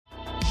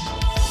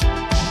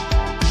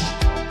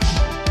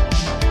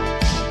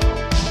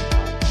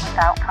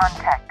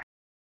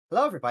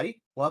Hello, everybody.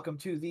 Welcome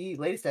to the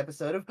latest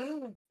episode of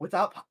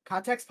Without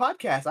Context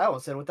Podcast. I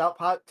almost said Without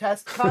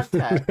Test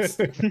Context.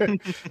 Yeah,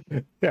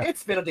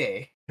 It's been a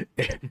day.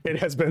 it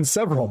has been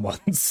several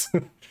months.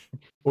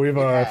 We've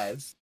It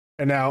has.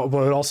 and now,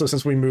 but also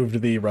since we moved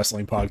the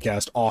wrestling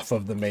podcast off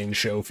of the main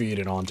show feed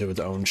and onto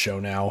its own show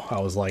now, I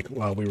was like,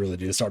 well, we really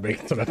need to start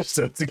making some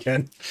episodes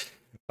again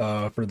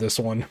for this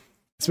one.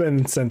 It's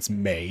been since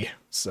May,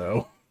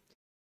 so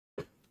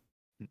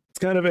it's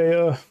kind of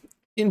a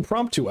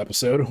impromptu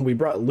episode. We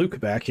brought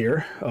Luke back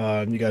here.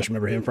 You guys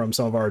remember him from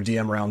some of our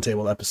DM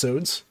Roundtable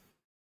episodes.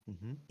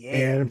 Mm-hmm. Yeah.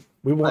 And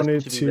we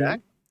wanted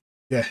to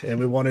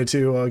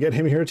get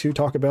him here to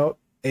talk about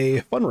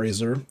a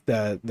fundraiser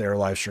that their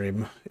live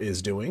stream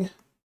is doing,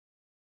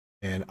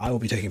 and I will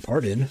be taking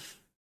part in.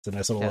 It's a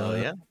nice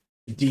little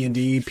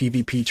D&D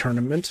PvP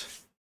tournament.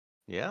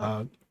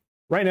 Yeah.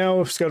 Right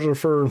now scheduled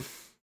for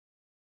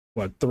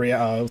what, 3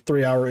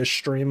 hour-ish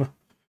stream.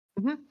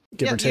 Mm-hmm.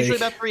 Give or take. Usually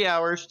about 3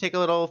 hours. Take a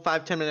little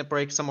 5-10 minute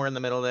break somewhere in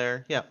the middle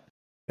there. Yeah.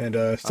 And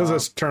since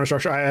this tournament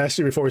structure, I asked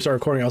you before we started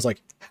recording, I was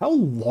like, how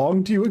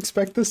long do you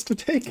expect this to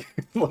take?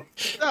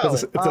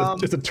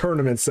 It's a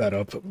tournament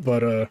setup,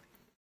 but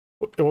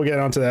we'll get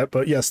onto that.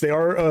 But yes, they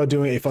are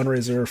doing a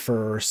fundraiser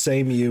for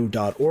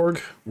sameu.org,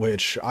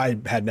 which I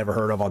had never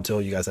heard of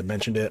until you guys had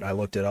mentioned it. I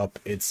looked it up.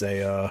 It's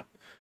a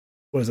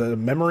what is it, a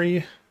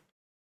memory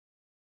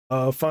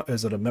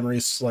is it a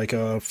memories like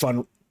a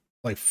fun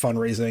like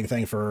fundraising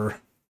thing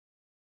for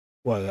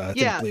what I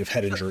believe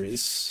head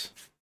injuries.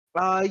 So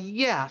I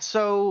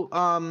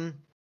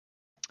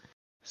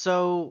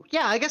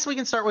guess we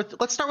can let's start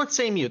with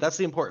SameU. That's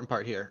the important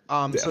part here.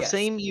 So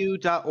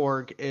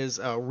sameu.org is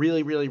a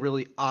really, really,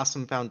 really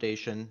awesome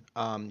foundation.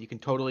 You can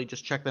totally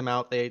just check them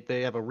out.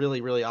 They have a really,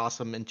 really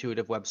awesome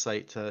intuitive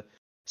website to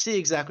see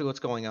exactly what's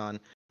going on.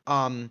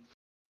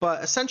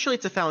 But essentially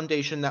it's a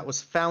foundation that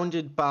was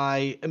founded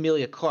by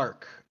Emilia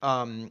Clarke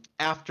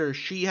after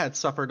she had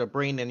suffered a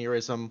brain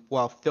aneurysm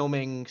while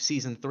filming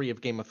season 3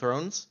 of Game of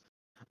Thrones.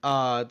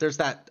 There's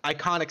that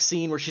iconic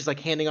scene where she's like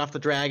handing off the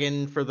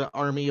dragon for the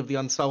army of the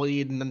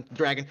Unsullied, and then the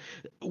dragon.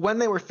 When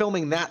they were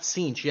filming that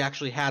scene, she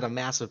actually had a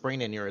massive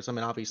brain aneurysm, and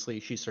obviously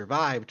she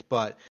survived.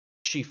 But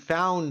she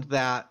found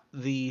that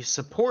the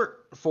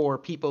support for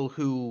people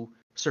who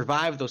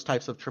survived those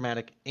types of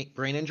traumatic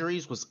brain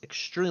injuries was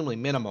extremely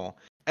minimal,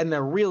 and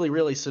they're really,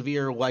 really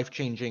severe,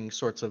 life-changing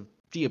sorts of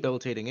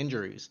debilitating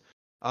injuries.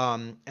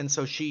 And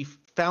so she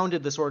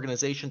founded this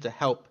organization to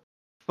help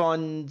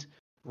fund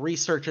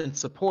research and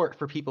support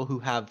for people who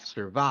have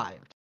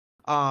survived.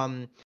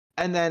 And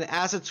then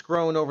as it's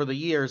grown over the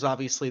years,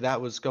 obviously that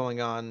was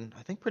going on,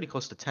 I think, pretty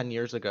close to 10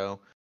 years ago.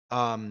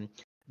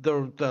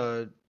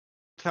 The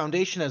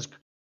foundation has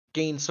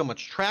gained so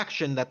much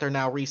traction that they're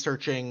now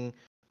researching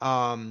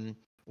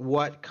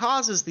what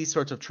causes these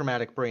sorts of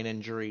traumatic brain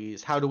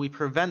injuries. How do we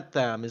prevent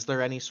them? Is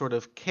there any sort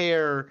of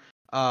care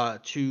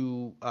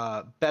to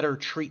better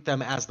treat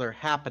them as they're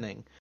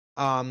happening?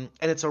 And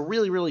it's a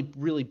really, really,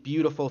 really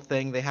beautiful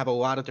thing. They have a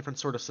lot of different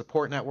sort of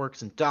support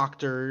networks and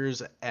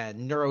doctors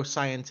and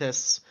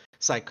neuroscientists,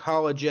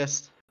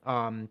 psychologists.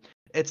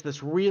 It's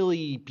this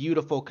really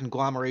beautiful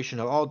conglomeration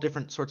of all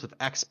different sorts of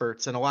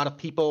experts and a lot of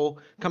people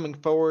coming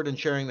forward and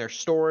sharing their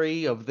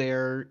story of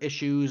their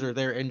issues or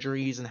their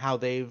injuries and how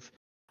they've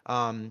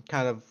kind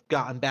of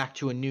gotten back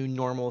to a new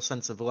normal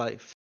sense of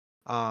life.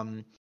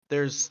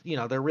 They're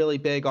really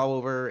big all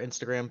over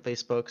Instagram,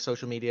 Facebook,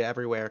 social media,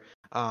 everywhere.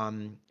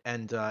 And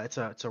it's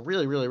a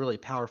really, really, really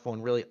powerful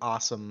and really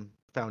awesome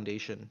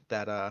foundation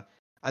that I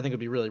think would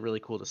be really, really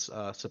cool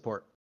to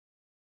support.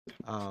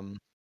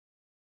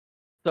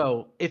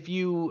 So if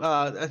you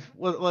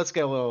let's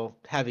get a little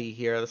heavy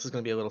here. This is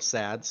going to be a little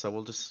sad, so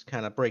we'll just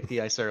kind of break the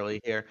ice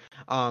early here.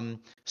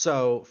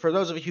 So for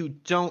those of you who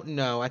don't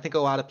know, I think a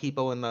lot of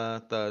people in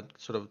the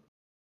sort of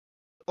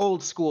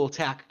old school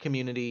TAC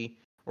community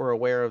were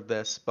aware of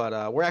this,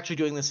 but we're actually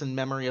doing this in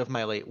memory of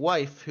my late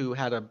wife, who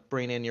had a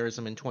brain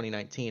aneurysm in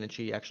 2019, and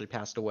she actually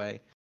passed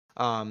away.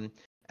 And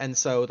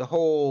so the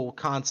whole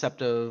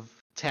concept of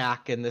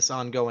TAC and this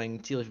ongoing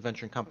Tea Leaf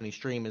Adventure Company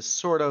stream is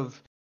sort of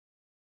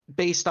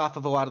based off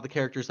of a lot of the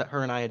characters that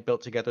her and I had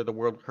built together, the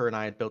world her and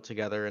I had built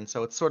together, and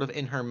so it's sort of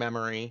in her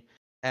memory.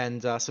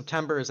 And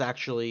September is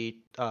actually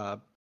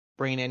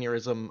Brain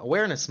Aneurysm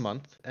Awareness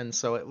Month, and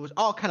so it was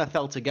all kind of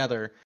fell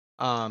together.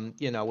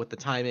 With the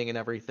timing and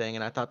everything,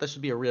 and I thought this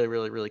would be a really,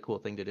 really, really cool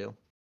thing to do.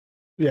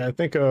 Yeah, I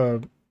think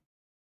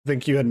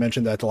you had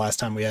mentioned that the last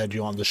time we had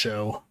you on the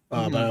show,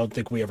 but I don't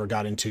think we ever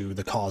got into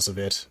the cause of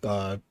it,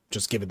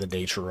 just given the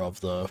nature of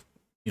the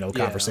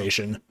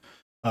conversation.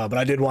 But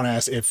I did want to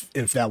ask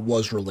if that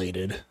was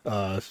related.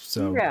 I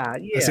see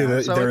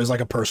that there is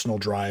like a personal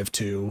drive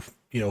to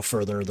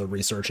further the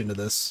research into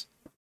this.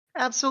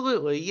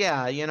 Absolutely,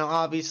 yeah.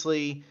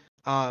 Obviously.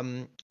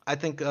 I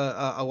think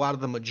a lot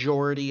of the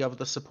majority of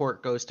the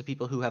support goes to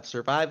people who have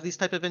survived these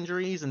type of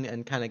injuries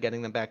and kind of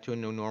getting them back to a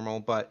new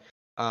normal. But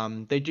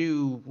they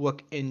do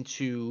look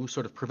into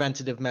sort of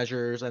preventative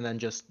measures and then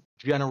just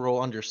general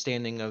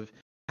understanding of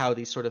how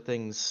these sort of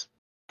things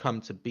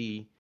come to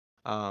be.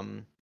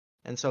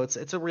 And so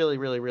it's a really,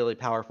 really, really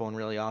powerful and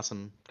really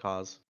awesome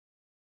cause.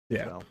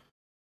 Yeah.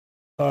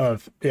 So.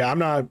 Yeah, I'm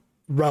not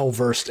well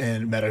versed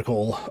in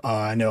medical.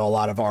 I know a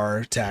lot of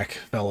our TAC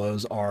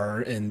fellows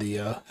are in the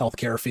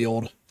healthcare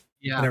field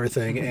and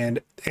everything. And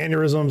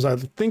aneurysms, I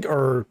think,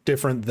 are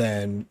different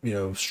than,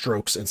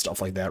 strokes and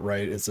stuff like that,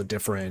 right? It's a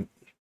different,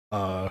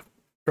 or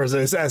is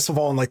it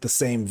fall in like the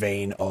same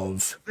vein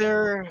of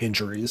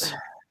injuries?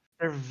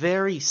 They're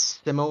very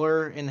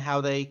similar in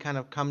how they kind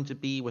of come to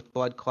be with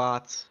blood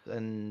clots,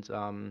 and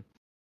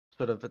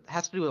sort of it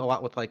has to do a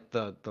lot with like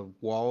the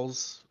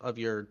walls of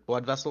your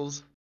blood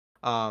vessels.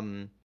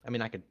 I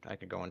mean, I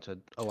could go into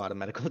a lot of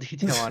medical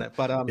detail on it,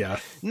 but Yeah.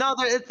 no,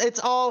 it's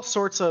all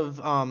sorts of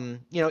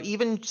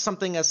even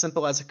something as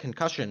simple as a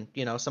concussion.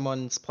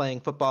 Someone's playing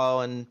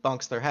football and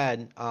bunks their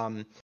head.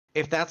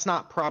 If that's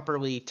not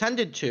properly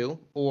tended to,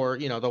 or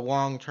the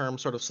long-term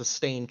sort of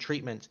sustained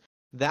treatment,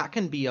 that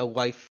can be a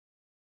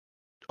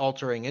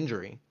life-altering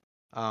injury.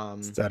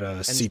 Is that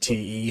a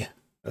CTE?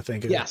 I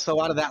think. Yes, a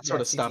lot of that sort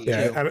of stuff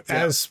yeah, too.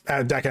 As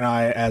Deck and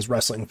I, as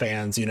wrestling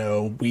fans,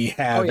 we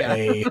have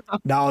a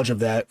knowledge of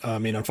that. I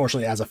mean,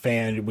 unfortunately, as a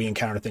fan, we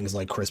encounter things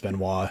like Chris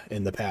Benoit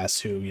in the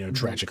past, who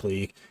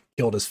tragically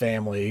killed his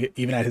family.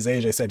 Even at his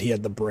age, they said he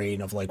had the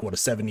brain of like a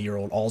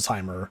 70-year-old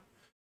Alzheimer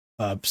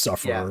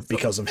sufferer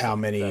because of how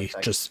many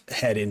just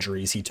head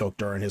injuries he took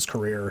during his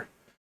career.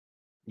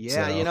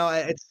 Yeah,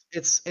 so.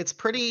 It's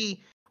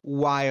pretty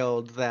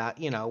wild that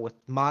with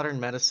modern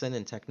medicine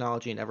and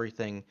technology and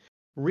everything,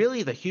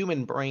 really the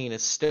human brain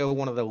is still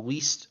one of the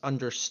least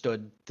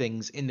understood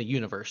things in the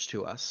universe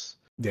to us.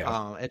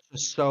 Yeah. It's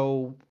just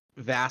so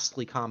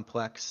vastly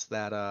complex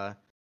that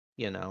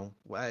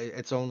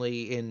it's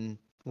only in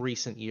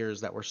recent years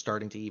that we're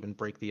starting to even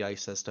break the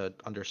ice as to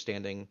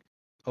understanding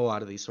a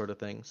lot of these sort of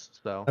things.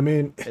 So I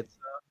mean,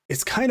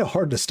 it's kind of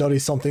hard to study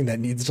something that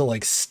needs to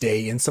like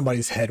stay in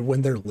somebody's head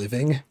when they're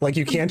living. Like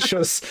you can't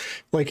just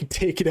like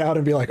take it out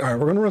and be like, all right,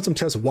 we're gonna run some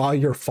tests while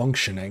you're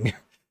functioning.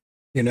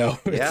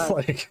 It's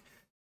like.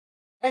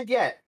 And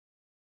yet,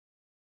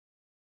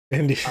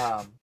 I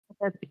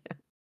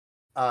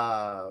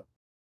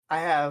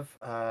have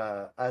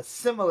a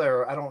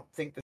similar. I don't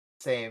think the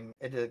same.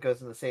 It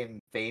goes in the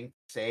same vein, per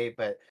se,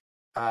 but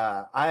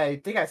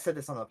I think I said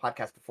this on the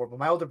podcast before. But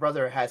my older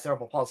brother has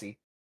cerebral palsy,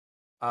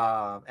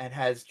 and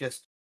has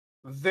just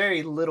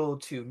very little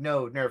to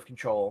no nerve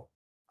control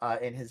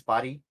in his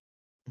body,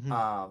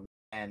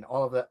 and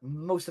all of that.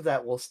 Most of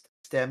that will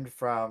stemmed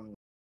from.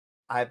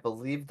 I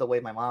believe the way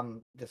my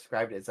mom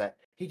described it is that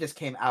he just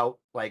came out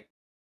like,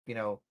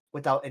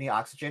 without any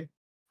oxygen.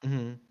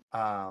 And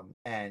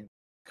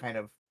kind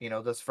of,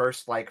 those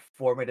first like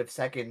formative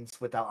seconds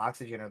without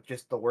oxygen are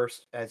just the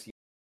worst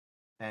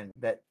and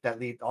that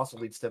also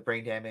leads to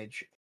brain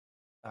damage.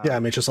 Yeah, I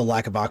mean, just a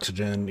lack of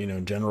oxygen,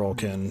 in general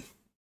can,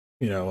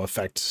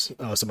 affect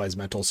somebody's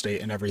mental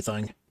state and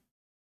everything.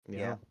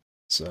 Yeah.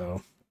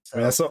 So I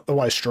mean, that's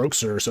why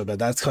strokes are so bad.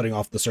 That's cutting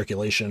off the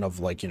circulation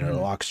of like,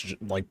 oxygen,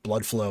 like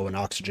blood flow and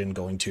oxygen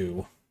going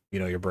to,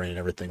 your brain and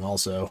everything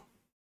also.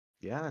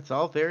 Yeah, it's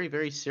all very,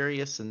 very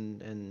serious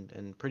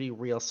and pretty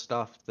real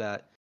stuff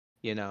that,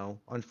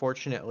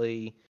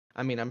 unfortunately,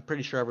 I mean, I'm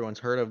pretty sure everyone's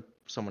heard of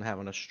someone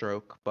having a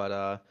stroke,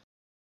 but,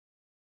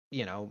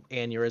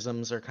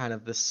 aneurysms are kind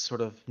of this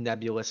sort of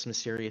nebulous,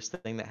 mysterious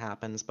thing that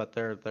happens, but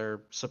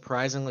they're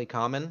surprisingly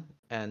common,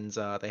 and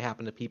they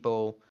happen to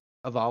people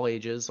of all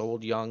ages,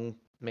 old, young,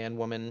 man,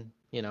 woman,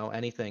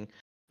 anything.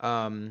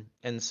 And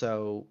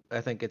so I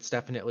think it's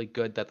definitely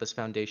good that this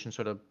foundation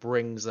sort of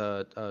brings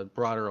a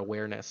broader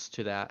awareness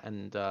to that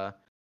and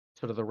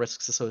sort of the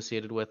risks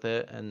associated with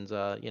it. And,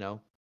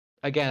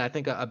 again, I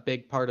think a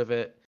big part of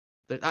it,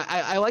 that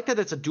I like that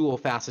it's a dual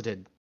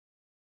faceted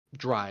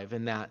drive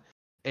in that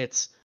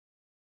it's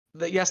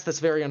that, yes, this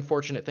very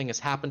unfortunate thing has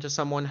happened to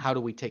someone. How do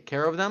we take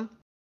care of them?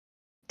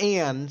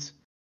 And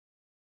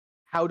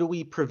how do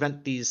we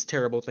prevent these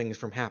terrible things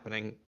from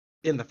happening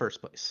in the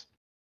first place?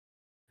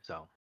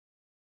 So,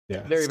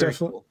 yeah, very, very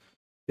cool.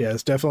 Yeah,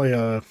 it's definitely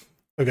a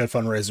good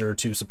fundraiser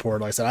to support.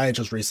 Like I said, I had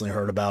just recently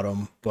heard about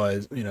them,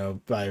 but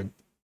I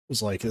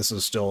was like, this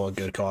is still a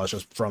good cause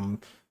just from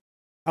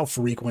how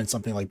frequent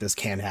something like this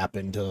can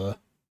happen to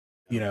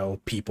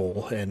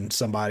people, and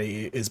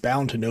somebody is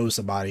bound to know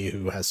somebody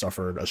who has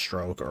suffered a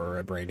stroke or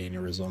a brain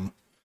aneurysm,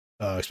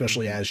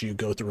 especially as you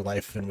go through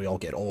life and we all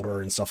get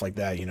older and stuff like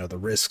that. The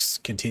risks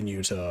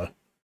continue to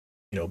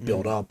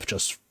build up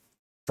just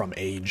from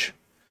age.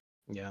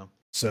 Yeah.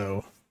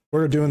 So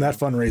we're doing that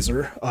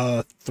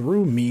fundraiser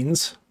through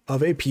means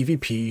of a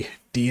PvP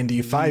D&D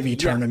 5e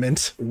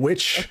tournament,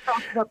 which let's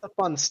talk about the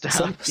fun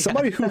stuff.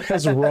 Somebody who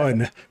has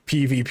run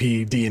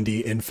PvP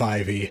D&D in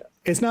 5e,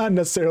 it's not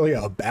necessarily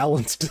a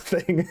balanced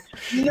thing.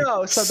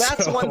 No, so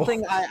that's one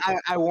thing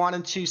I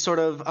wanted to sort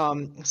of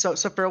so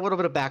for a little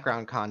bit of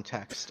background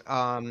context.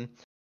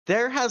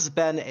 There has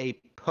been a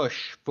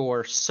push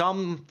for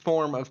some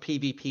form of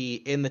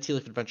PvP in the Tea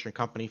Leaf Adventure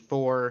Company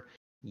for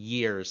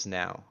years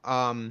now.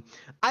 I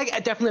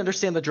definitely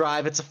understand the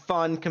drive. It's a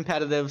fun,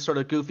 competitive, sort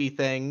of goofy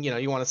thing.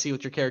 You want to see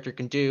what your character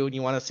can do, and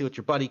you want to see what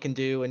your buddy can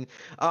do, and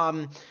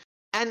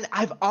And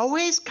I've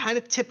always kind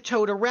of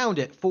tiptoed around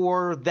it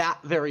for that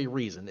very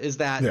reason, is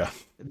that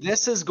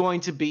this is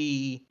going to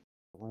be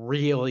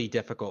really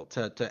difficult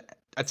to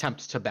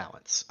attempt to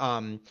balance.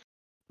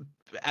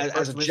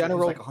 As a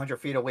general, like 100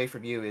 feet away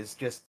from you is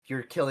just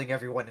you're killing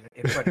everyone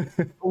in front of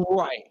you.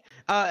 Right.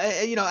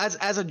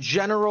 As a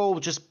general,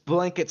 just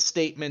blanket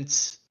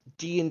statement,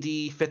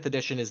 D&D 5th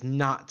edition is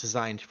not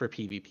designed for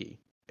PvP.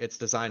 It's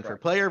designed for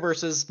player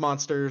versus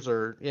monsters,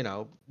 or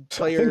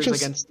players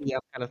against DM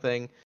kind of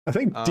thing. I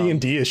think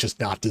D&D is just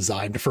not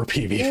designed for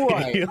PvP.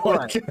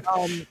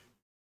 Right.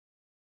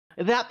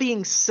 That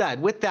being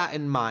said, with that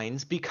in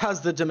mind,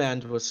 because the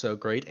demand was so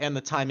great and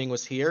the timing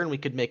was here, and we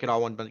could make it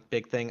all one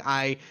big thing,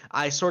 I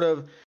sort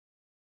of,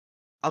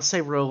 I'll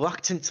say,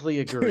 reluctantly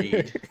agreed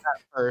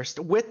at first,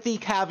 with the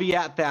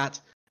caveat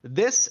that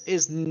this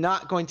is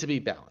not going to be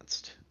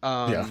balanced.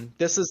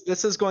 This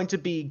is going to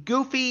be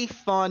goofy,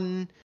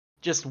 fun,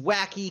 just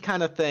wacky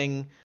kind of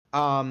thing.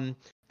 And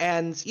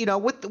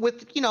with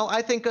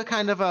I think a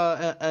kind of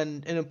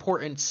an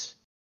important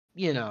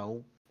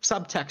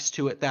subtext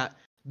to it, that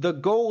the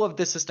goal of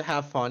this is to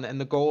have fun, and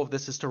the goal of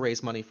this is to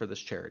raise money for this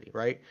charity,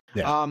 right?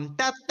 Yeah.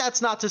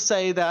 That's not to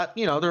say that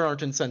there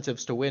aren't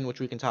incentives to win, which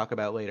we can talk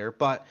about later.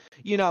 But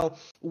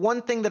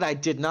one thing that I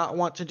did not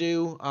want to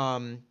do,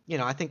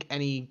 I think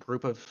any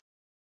group of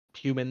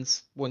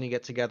humans, when you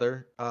get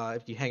together,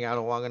 if you hang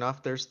out long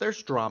enough,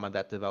 there's drama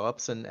that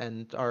develops,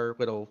 and our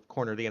little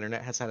corner of the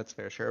internet has had its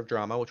fair share of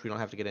drama, which we don't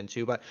have to get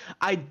into. But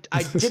I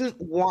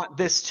didn't want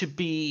this to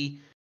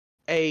be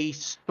a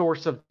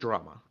source of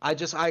drama. I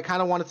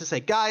kind of wanted to say,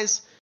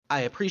 guys,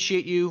 I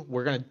appreciate you.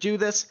 We're going to do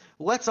this.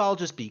 Let's all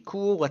just be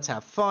cool. Let's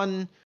have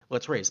fun.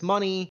 Let's raise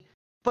money.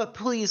 But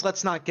please,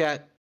 let's not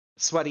get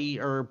sweaty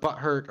or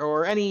butthurt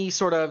or any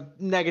sort of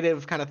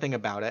negative kind of thing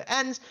about it.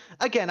 And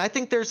again, I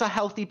think there's a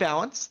healthy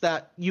balance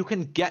that you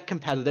can get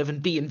competitive and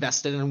be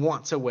invested and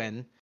want to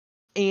win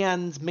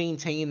and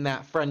maintain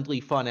that friendly,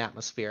 fun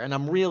atmosphere. And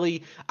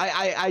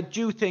I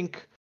do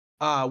think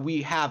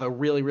we have a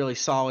really, really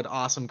solid,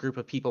 awesome group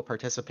of people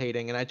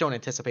participating, and I don't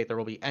anticipate there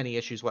will be any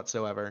issues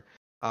whatsoever.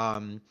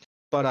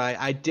 But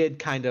I did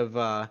kind of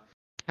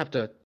have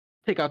to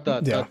take out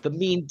the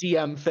mean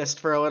DM fist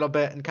for a little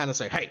bit and kind of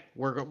say, hey,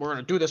 we're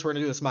gonna do this. We're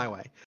gonna do this my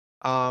way.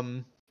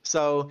 That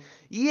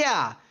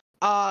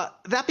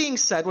being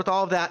said, with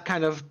all of that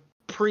kind of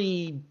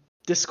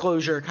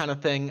pre-disclosure kind of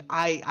thing,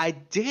 I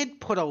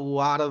did put a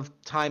lot of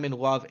time and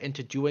love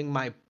into doing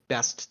my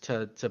best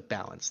to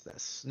balance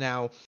this.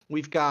 Now,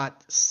 we've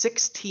got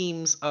 6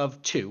 teams of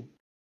 2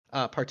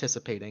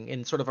 participating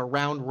in sort of a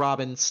round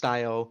robin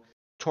style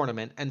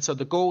tournament, and so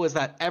the goal is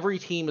that every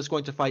team is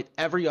going to fight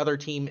every other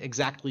team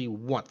exactly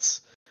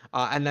once,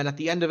 and then at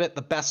the end of it,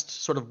 the best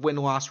sort of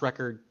win-loss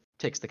record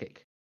takes the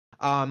cake.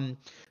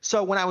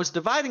 So when I was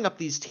dividing up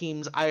these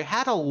teams, I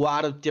had a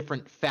lot of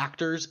different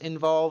factors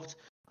involved.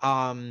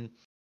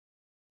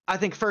 I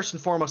think first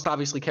and foremost,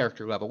 obviously,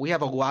 character level. We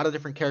have a lot of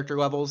different characters.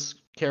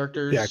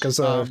 Yeah, because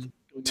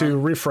to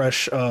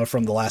refresh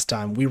from the last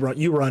time,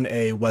 you run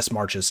a West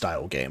Marches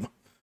style game.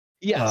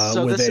 Yes,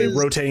 so with a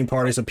rotating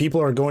party, so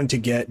people are going to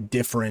get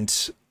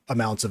different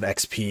amounts of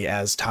XP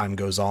as time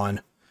goes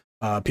on.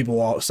 Some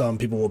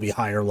people will be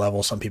higher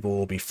level, some people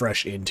will be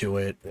fresh into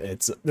it.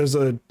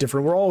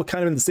 We're all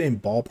kind of in the same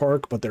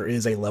ballpark, but there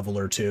is a level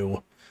or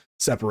two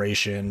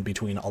separation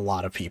between a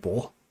lot of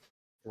people.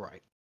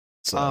 Right.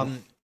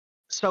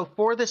 So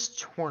for this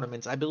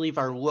tournament, I believe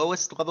our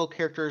lowest level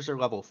characters are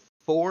level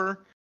 4,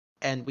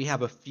 and we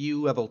have a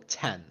few level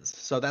 10s.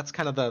 So that's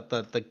kind of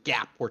the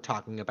gap we're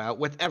talking about,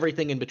 with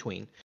everything in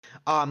between.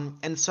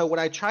 And so what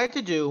I tried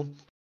to do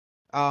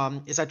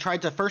is I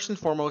tried to first and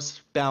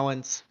foremost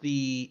balance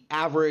the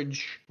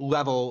average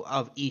level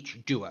of each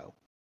duo.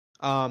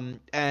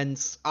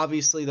 And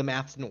obviously the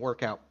math didn't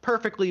work out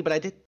perfectly, but I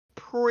did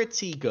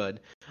pretty good.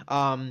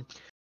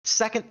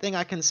 Second thing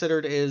I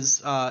considered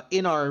is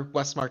in our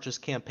West Marches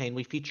campaign,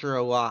 we feature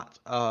a lot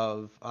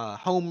of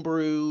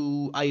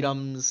homebrew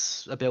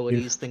items,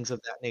 abilities, things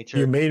of that nature.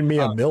 You made me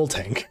a mill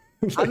tank.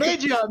 I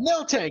made you a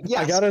mill tank, yes!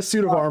 I got a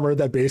suit of armor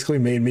that basically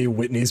made me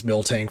Whitney's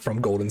mill tank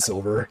from Gold and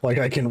Silver. Like,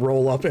 I can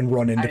roll up and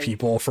run into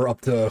people for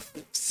up to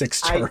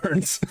 6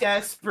 turns. I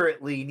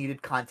desperately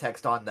needed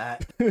context on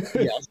that.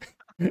 Yes.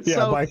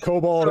 Yeah, by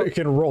Cobalt, it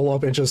can roll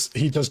up and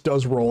he just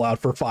does roll out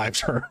for 5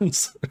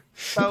 turns.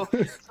 So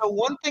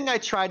one thing I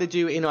try to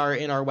do in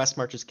our West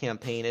Marches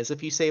campaign is,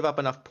 if you save up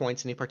enough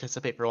points and you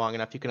participate for long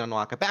enough, you can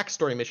unlock a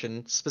backstory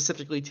mission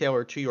specifically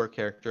tailored to your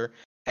character.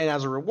 And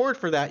as a reward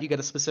for that, you get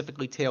a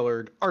specifically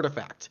tailored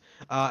artifact.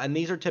 And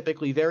these are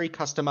typically very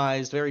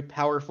customized, very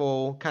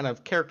powerful, kind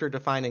of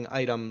character-defining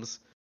items.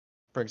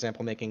 For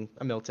example, making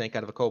a mill tank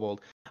out of a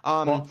kobold.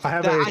 I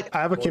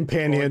have a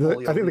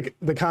companion. I think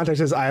the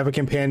context is I have a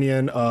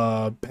companion,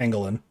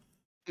 pangolin,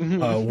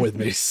 with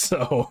me.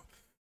 So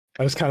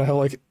I just kind of have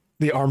like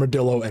the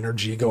armadillo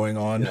energy going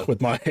on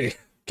with my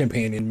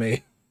companion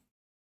me.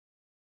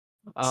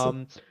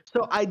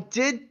 So I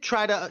did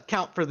try to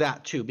account for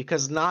that too,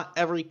 because not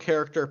every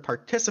character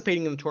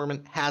participating in the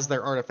tournament has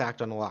their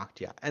artifact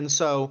unlocked yet. And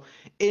so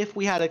if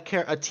we had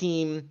a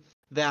team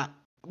that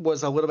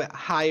was a little bit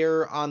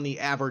higher on the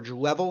average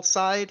level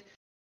side,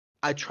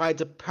 I tried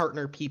to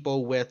partner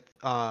people with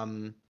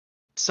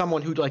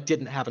someone who like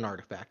didn't have an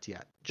artifact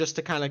yet, just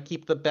to kind of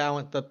keep the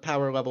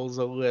power levels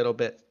a little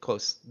bit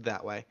close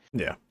that way.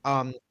 Yeah.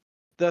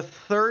 The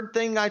third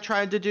thing I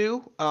tried to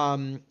do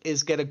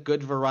is get a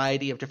good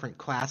variety of different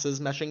classes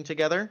meshing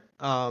together.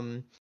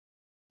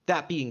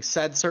 That being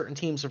said, certain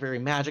teams are very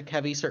magic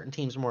heavy, certain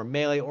teams are more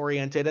melee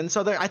oriented, and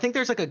so I think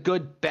there's like a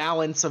good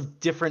balance of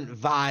different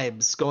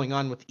vibes going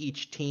on with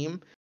each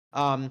team.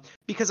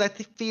 Because I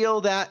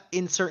feel that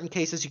in certain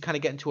cases you kind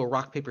of get into a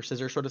rock paper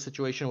scissors sort of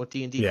situation with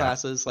D&D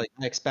classes. Like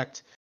I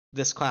expect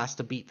this class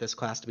to beat this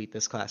class to beat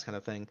this class kind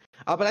of thing.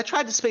 But I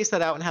tried to space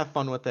that out and have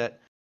fun with it.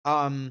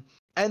 And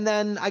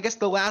then I guess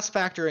the last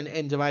factor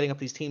in dividing up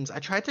these teams, I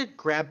tried to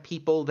grab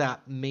people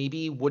that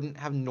maybe wouldn't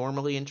have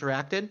normally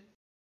interacted.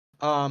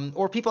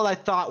 Or people I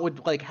thought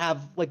would like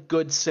have like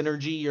good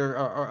synergy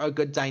or a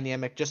good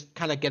dynamic, just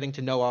kind of getting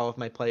to know all of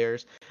my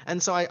players.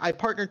 And so I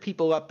partnered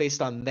people up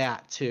based on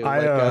that too.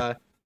 I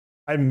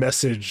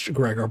messaged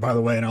Gregor, by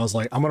the way, and I was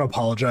like, I'm gonna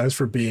apologize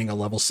for being a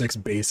level 6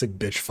 basic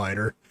bitch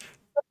fighter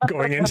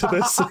going into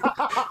this.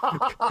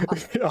 I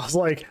was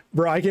like,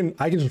 bro, I can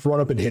just run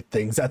up and hit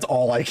things. That's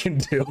all I can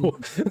do.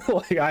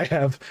 Like I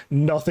have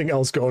nothing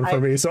else going for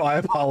me, so I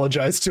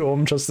apologize to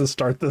him just to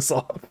start this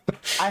off.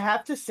 I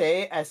have to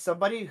say, as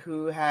somebody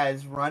who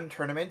has run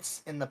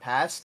tournaments in the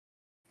past,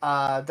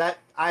 that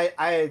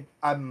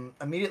I'm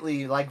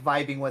immediately like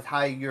vibing with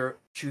how you're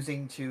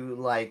choosing to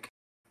like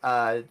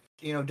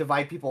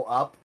divide people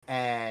up,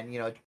 and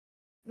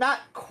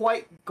not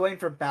quite going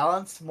for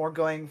balance, more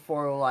going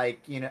for like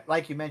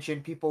like you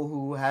mentioned, people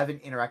who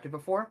haven't interacted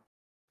before.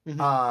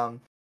 Mm-hmm.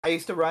 I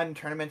used to run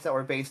tournaments that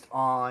were based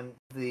on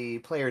the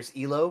player's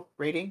elo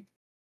rating.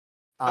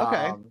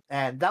 Okay.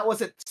 And that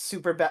wasn't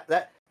super bad.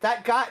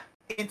 That got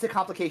into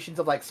complications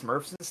of like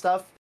Smurfs and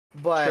stuff,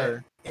 but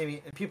sure. I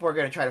mean, people are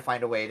going to try to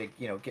find a way to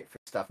get free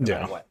stuff no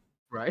matter what.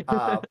 Right.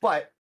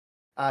 But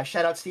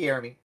shout outs to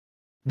Jeremy.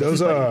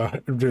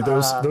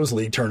 Those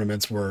league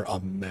tournaments were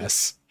a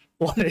mess.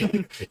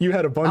 Like you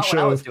had a bunch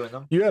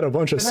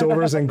of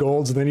silvers and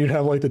golds, and then you'd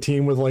have like the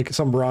team with like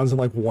some bronze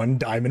and like one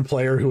diamond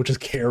player who would just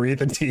carry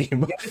the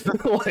team.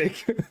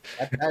 Like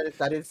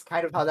that is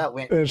kind of how that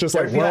went. It's just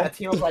there'd be a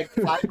team of like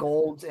 5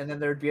 golds, and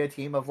then there'd be a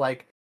team of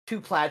like 2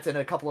 plats and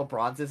a couple of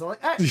bronzes. I'm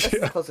like,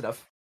 that's close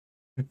enough.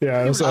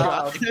 Yeah, it was,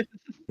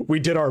 we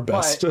did our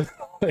best.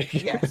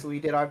 Yes, we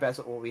did our best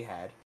with what we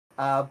had.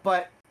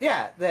 But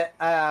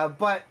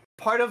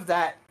part of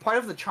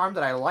the charm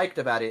that I liked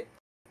about it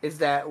is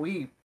that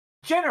we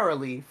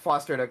generally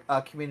fostered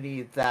a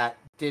community that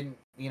didn't,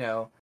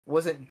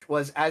 was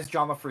as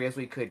drama free as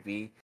we could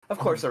be. Of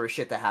course, there was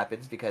shit that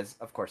happens because,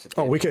 of course, it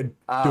did. We could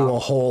do a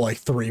whole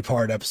like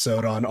 3-part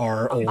episode on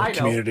our old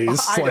communities.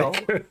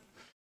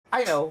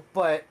 I know,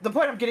 but the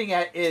point I'm getting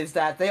at is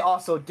that they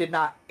also did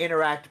not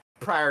interact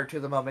prior to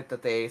the moment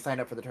that they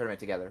signed up for the tournament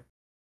together.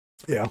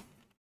 Yeah.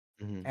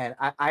 Mm-hmm. And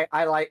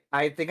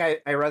I think I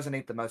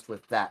resonate the most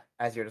with that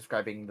as you're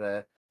describing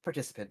the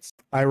participants.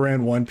 I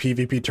ran one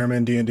PvP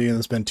tournament in D&D and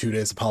then spent 2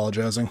 days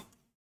apologizing.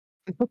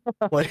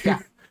 Like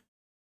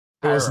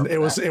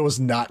it was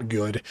not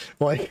good.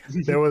 Like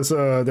there was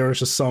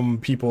just some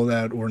people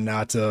that were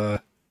not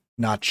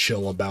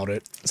chill about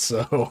it.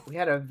 So we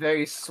had a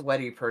very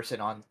sweaty person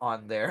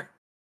on there.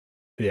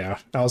 Yeah,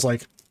 I was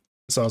like,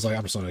 I'm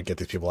just gonna get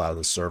these people out of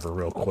the server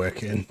real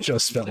quick, and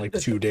just spent like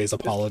 2 days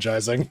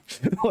apologizing.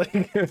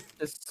 Like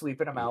just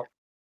sleeping them out.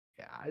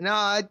 Yeah, no,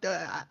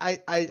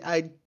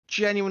 I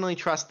genuinely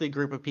trust the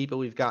group of people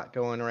we've got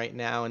going right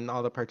now and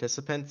all the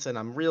participants, and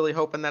I'm really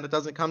hoping that it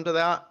doesn't come to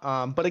that.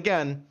 But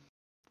again,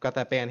 we've got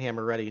that ban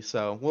hammer ready,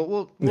 so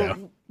we'll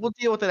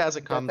deal with it as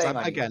it comes.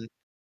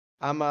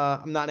 I'm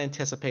not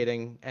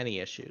anticipating any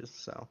issues,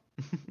 so.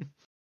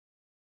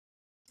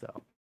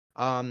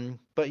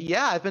 But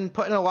yeah, I've been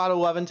putting a lot of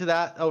love into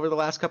that over the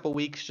last couple of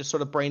weeks, just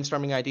sort of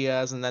brainstorming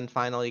ideas, and then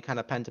finally kind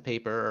of pen to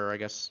paper, or I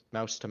guess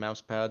mouse to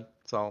mouse pad.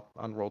 It's all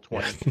on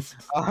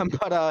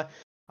Roll20.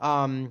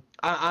 I'm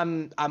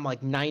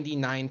like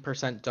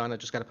 99% done. I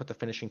just got to put the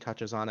finishing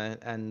touches on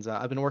it, and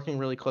I've been working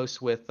really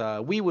close with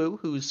Wee-Woo,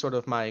 who's sort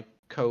of my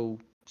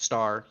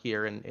co-star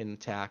here in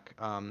TAC,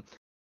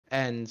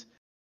 and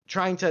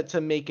trying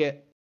to make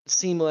it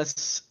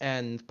seamless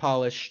and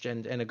polished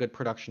and a good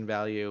production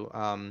value.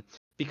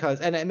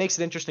 Because it makes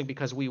it interesting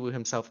because Wee-Woo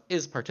himself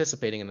is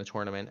participating in the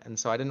tournament, and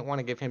so I didn't want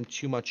to give him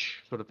too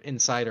much sort of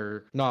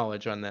insider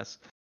knowledge on this.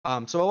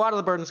 So a lot of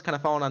the burden's kind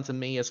of fallen onto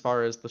me as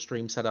far as the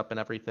stream setup and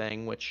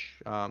everything, which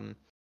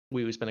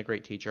Wee-Woo's been a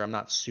great teacher. I'm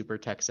not super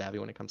tech savvy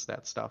when it comes to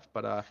that stuff,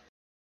 but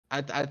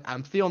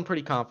I'm feeling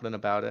pretty confident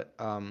about it.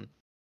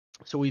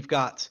 So we've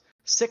got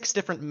 6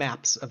 different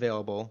maps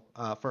available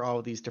for all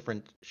of these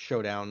different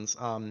showdowns.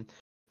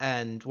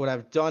 And what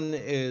I've done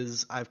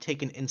is I've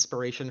taken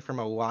inspiration from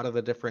a lot of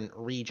the different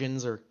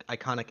regions or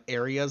iconic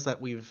areas that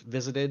we've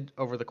visited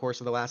over the course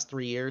of the last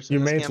 3 years.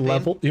 You made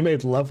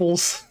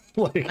levels.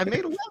 Like I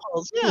made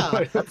levels,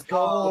 yeah. Let's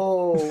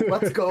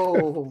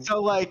go.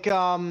 So like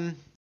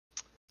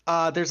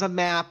There's a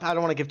map. I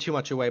don't want to give too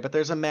much away, but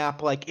there's a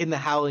map like in the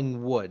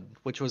Howling Wood,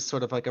 which was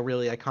sort of like a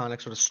really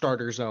iconic sort of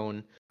starter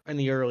zone in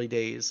the early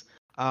days.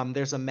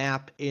 There's a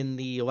map in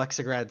the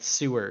Alexigrad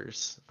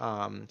sewers,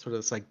 sort of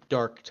this like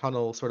dark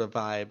tunnel sort of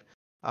vibe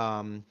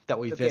that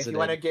we visited. If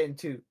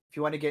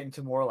you want to get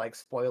into more like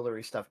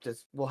spoilery stuff,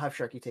 we'll have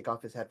Sharky take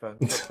off his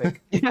headphones real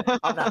quick.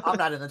 I'm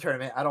not in the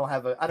tournament. I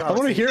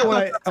want to hear it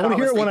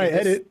when I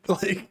edit.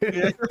 Like,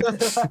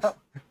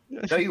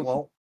 no, you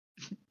won't.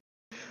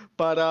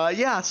 But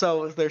yeah,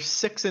 so there's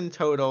 6 in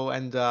total,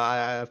 and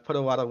I've put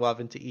a lot of love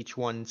into each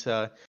one.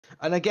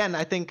 And again,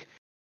 I think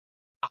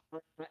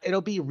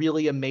it'll be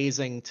really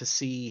amazing to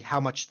see how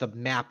much the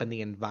map and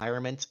the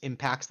environment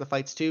impacts the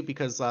fights too,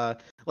 because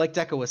like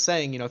Deca was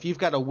saying, if you've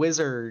got a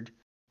wizard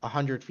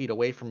 100 feet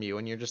away from you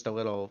and you're just a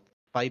little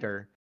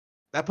fighter,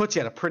 that puts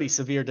you at a pretty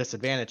severe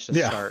disadvantage to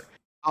start.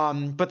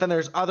 But then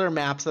there's other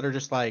maps that are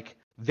just like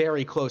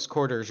very close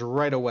quarters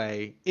right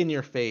away in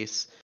your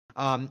face.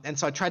 And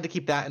so I tried to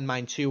keep that in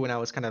mind too when I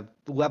was kind of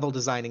level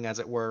designing, as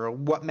it were,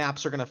 what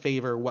maps are going to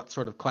favor what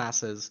sort of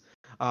classes.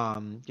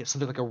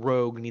 Something like a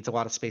rogue needs a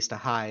lot of space to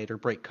hide or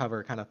break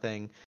cover kind of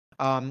thing.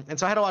 And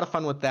so I had a lot of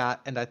fun with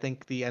that, and I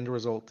think the end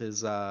result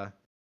is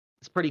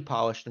it's pretty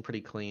polished and pretty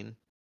clean.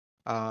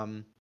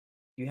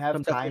 You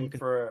have time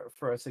for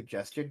a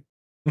suggestion,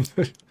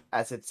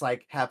 as it's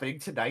like happening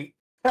tonight.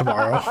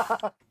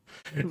 Tomorrow.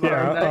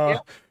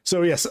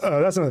 So yes,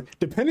 that's another.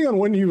 Depending on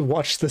when you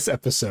watch this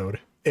episode,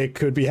 it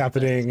could be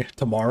happening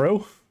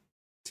tomorrow,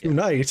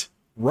 tonight,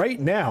 right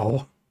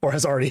now, or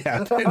has already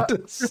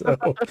happened. So,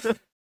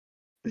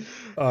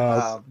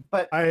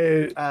 but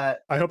I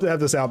hope to have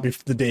this out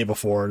the day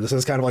before. This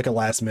is kind of like a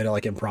last minute,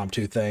 like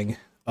impromptu thing.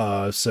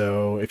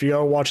 So if you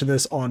are watching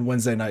this on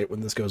Wednesday night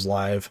when this goes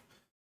live,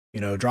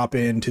 drop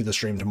into the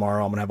stream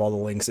tomorrow. I'm gonna have all the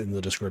links in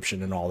the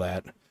description and all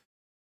that.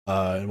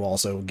 And we'll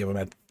also give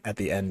them at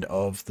the end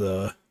of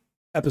the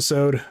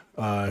episode.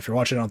 If you're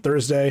watching it on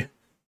Thursday,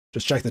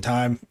 just check the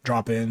time,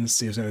 drop in,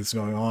 see if anything's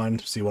going on,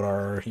 see what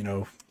our,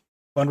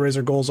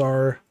 fundraiser goals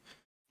are,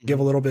 give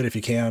a little bit if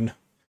you can.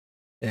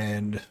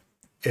 And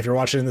if you're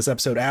watching this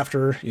episode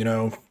after,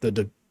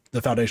 the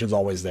foundation's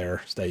always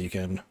there so that you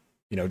can,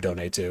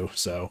 donate to.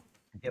 So,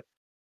 yep.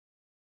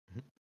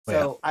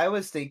 So I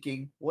was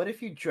thinking, what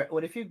if you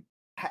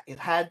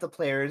had the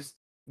players'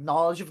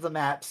 knowledge of the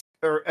maps,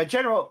 or a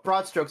general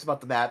broad strokes about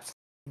the maps,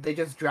 they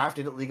just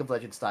drafted it League of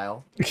Legends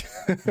style?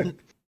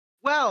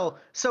 Well,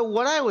 so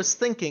what I was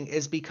thinking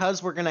is,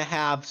 because we're going to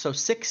have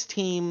 6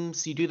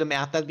 teams, you do the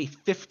math, that'd be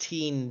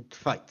 15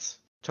 fights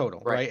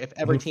total, right? If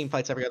every team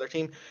fights every other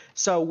team.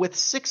 So with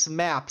 6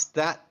 maps,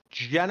 that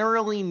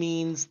generally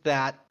means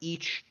that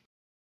each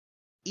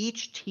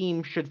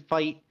team should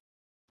fight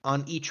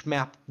on each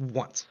map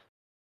once.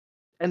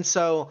 And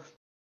so,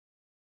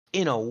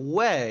 in a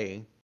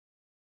way,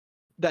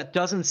 that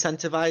does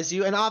incentivize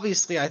you. And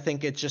obviously, I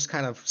think it's just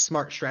kind of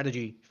smart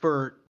strategy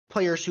for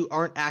players who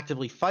aren't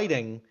actively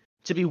fighting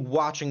to be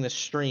watching the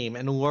stream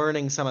and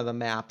learning some of the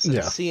maps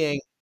and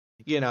seeing,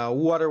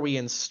 what are we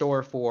in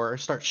store for,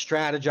 start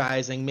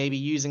strategizing, maybe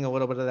using a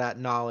little bit of that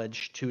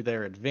knowledge to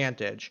their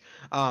advantage.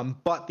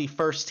 But the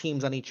first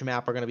teams on each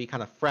map are going to be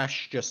kind of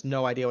fresh, just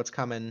no idea what's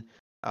coming.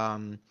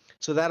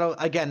 So that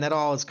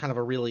all is kind of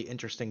a really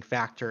interesting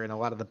factor in a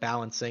lot of the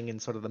balancing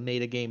and sort of the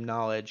metagame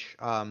knowledge.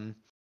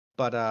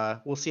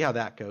 But we'll see how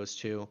that goes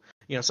too.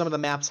 Some of the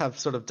maps have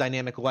sort of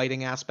dynamic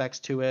lighting aspects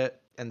to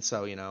it, and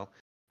so you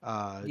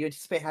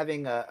anticipate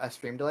having a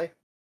stream delay?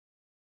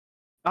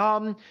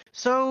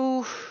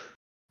 So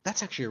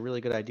that's actually a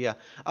really good idea.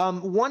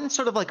 One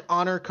sort of like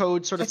honor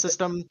code sort of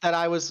system that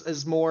I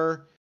was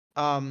more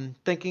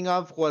thinking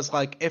of was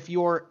like, if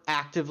you're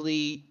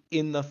actively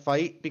in the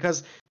fight,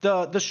 because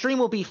the stream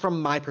will be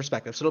from my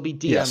perspective, so it'll be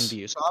DM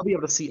view, so I'll be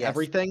able to see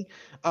everything,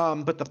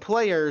 but the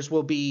players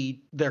will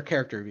be their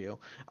character view.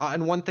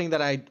 And one thing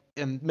that I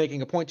am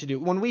making a point to do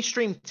when we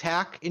stream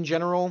TAC in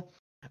general,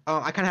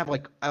 I kind of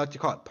have I like to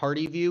call it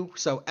party view.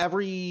 So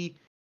every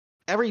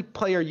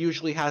player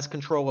usually has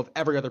control of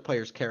every other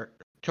player's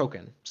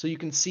token, so you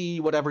can see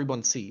what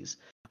everyone sees.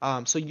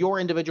 So your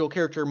individual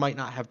character might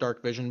not have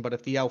dark vision, but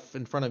if the elf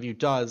in front of you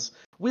does,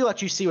 we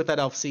let you see what that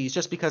elf sees,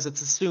 just because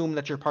it's assumed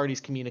that your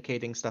party's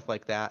communicating, stuff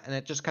like that, and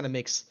it just kind of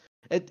makes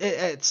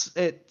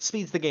it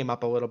speeds the game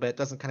up a little bit,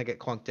 doesn't kind of get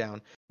clunked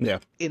down. Yeah.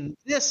 In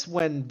this,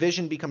 when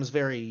vision becomes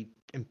very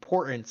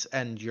important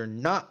and you're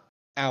not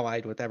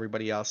allied with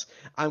everybody else,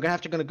 I'm gonna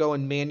have to go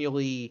and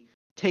manually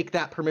take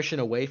that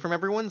permission away from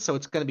everyone, so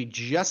it's going to be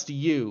just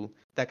you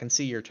that can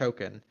see your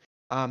token.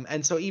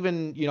 And so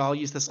even, I'll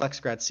use this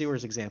Lexgrad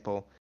Sewers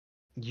example.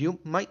 You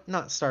might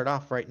not start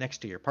off right next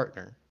to your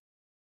partner.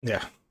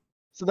 Yeah.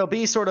 So there'll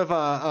be sort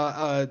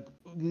of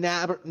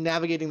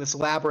navigating this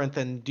labyrinth,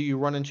 and do you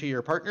run into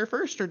your partner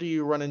first, or do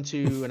you run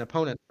into an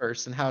opponent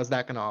first, and how is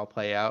that going to all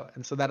play out?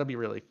 And so that'll be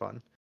really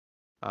fun.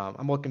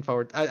 I'm looking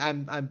forward.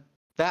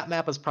 That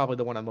map is probably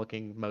the one I'm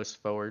looking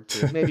most forward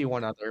to. Maybe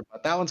one other,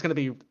 but that one's going to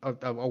be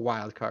a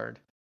wild card.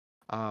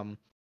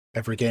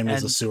 Every game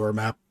is a sewer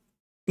map.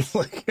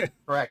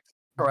 Correct.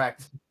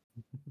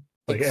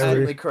 Like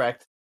Exactly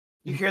correct.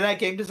 You hear that,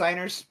 game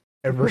designers?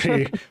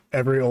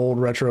 Every old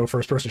retro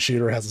first person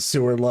shooter has a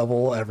sewer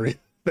level. Everything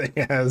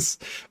has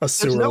a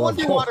sewer level.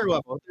 Underwater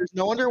level. There's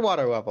no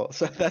underwater level,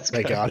 so that's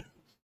Thank good. God.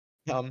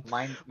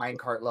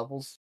 Minecart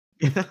levels.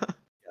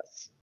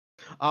 Yes.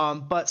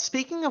 But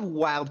speaking of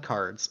wild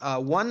cards,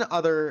 one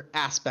other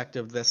aspect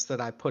of this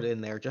that I put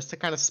in there just to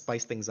kind of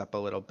spice things up a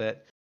little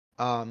bit,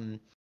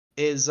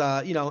 is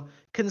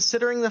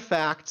considering the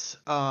fact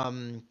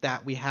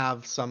that we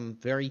have some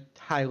very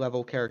high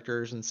level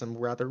characters and some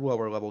rather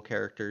lower level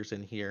characters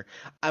in here,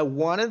 I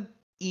wanted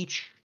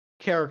each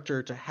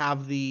character to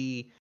have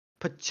the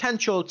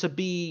potential to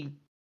be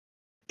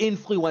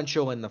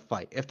influential in the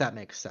fight, if that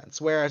makes sense.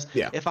 Whereas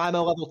if I'm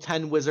a level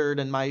 10 wizard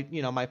and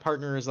my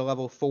partner is a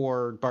level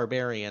 4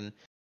 barbarian,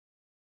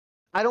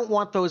 I don't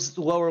want those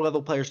lower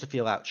level players to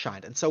feel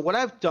outshined. And so what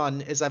I've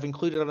done is I've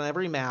included on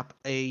every map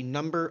a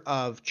number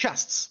of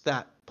chests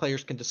that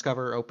players can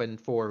discover open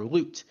for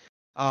loot.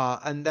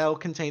 And they'll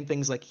contain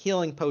things like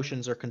healing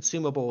potions or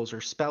consumables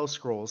or spell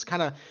scrolls.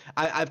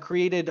 I've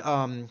created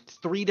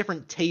 3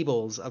 different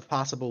tables of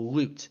possible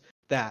loot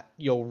that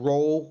you'll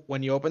roll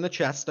when you open the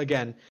chest.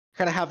 Again,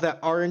 kind of have that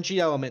RNG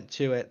element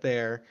to it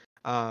there.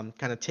 Kind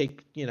of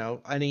take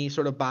any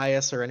sort of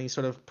bias or any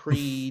sort of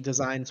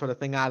pre-designed sort of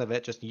thing out of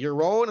it. Just you're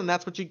rolling and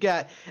that's what you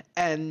get.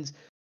 And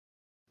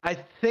I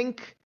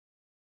think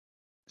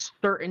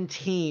certain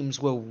teams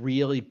will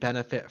really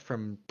benefit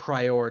from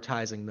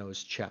prioritizing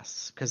those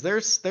chests, because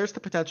there's the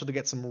potential to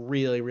get some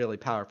really, really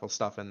powerful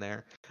stuff in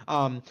there.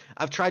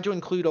 I've tried to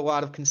include a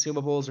lot of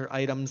consumables or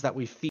items that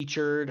we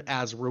featured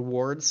as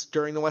rewards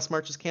during the West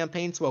Marches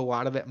campaign, so a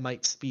lot of it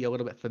might be a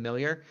little bit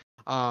familiar.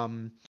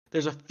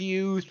 There's a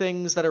few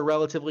things that are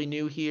relatively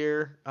new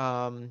here.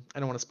 I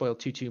don't want to spoil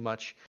too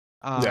much.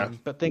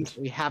 But things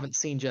that we haven't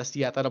seen just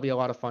yet, that'll be a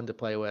lot of fun to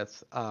play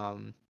with.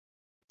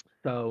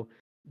 So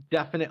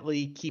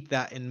definitely keep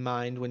that in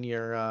mind when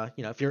you're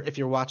if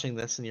you're watching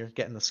this and you're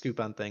getting the scoop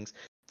on things.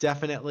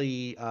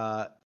 Definitely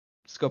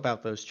scope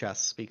out those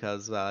chests,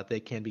 because they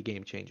can be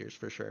game changers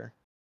for sure.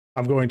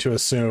 I'm going to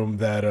assume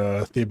that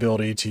the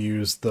ability to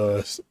use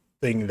the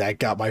thing that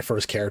got my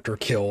first character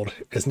killed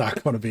is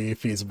not going to be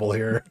feasible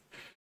here.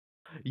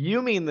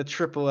 You mean the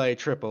AAA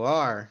triple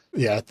R?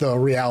 Yeah, the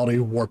reality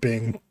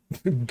warping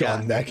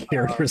gun that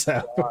characters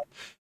have.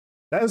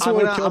 That is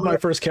what killed my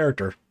first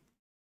character.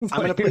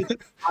 I'm gonna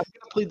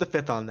plead the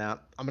fifth on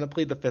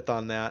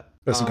that.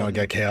 This is gonna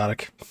get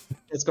chaotic.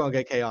 It's gonna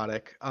get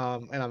chaotic.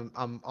 And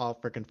I'm all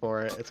freaking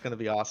for it. It's gonna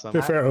be awesome. To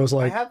be fair, it was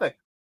like. I have a.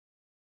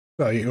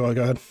 Oh, you go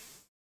ahead.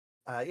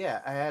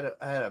 Yeah, I had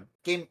a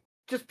game,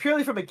 just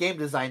purely from a game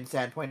design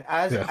standpoint,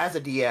 as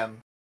a DM,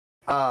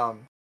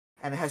 and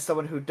it has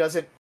someone who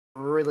doesn't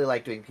really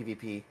like doing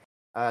PvP.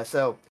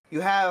 So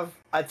you have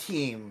a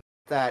team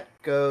that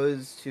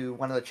goes to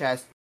one of the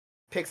chests,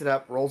 picks it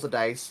up, rolls a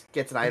dice,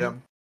 gets an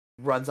item,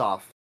 runs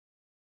off.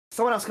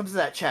 Someone else comes to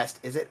that chest.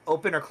 Is it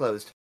open or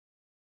closed?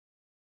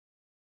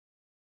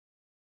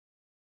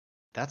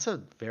 That's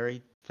a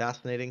very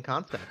fascinating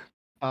concept.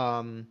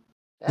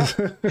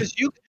 Because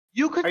you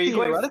could. Are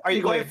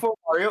you going full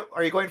Mario?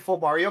 Are you going full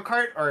Mario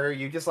Kart, or are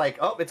you just like,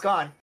 oh, it's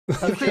gone?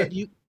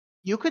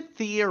 You could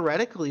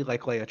theoretically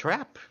lay a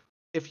trap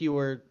if you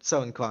were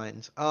so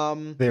inclined.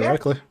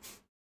 Theoretically.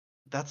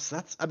 That's.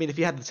 I mean, if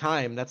you had the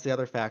time, that's the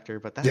other factor.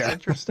 But that's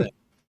interesting.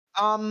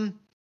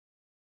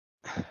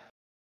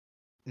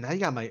 Now you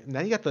got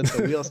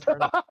the wheels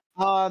turned off.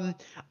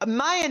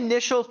 My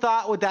initial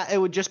thought would that it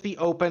would just be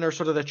open, or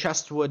sort of the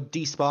chest would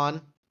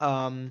despawn.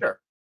 Sure.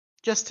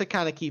 Just to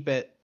kind of keep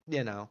it,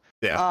 Yeah.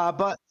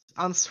 But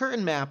on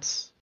certain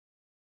maps,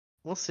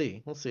 we'll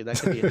see. That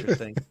could be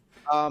interesting.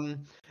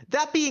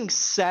 That being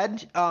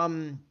said,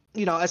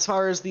 as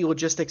far as the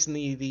logistics and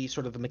the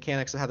sort of the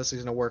mechanics of how this is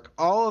going to work,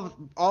 all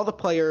the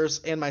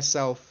players and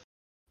myself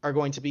are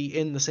going to be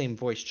in the same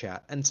voice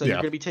chat, and so you're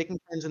going to be taking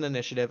turns in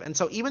initiative. And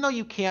so even though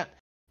you can't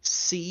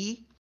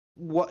see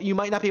you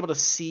might not be able to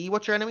see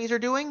what your enemies are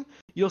doing,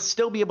 you'll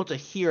still be able to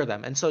hear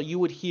them. And so you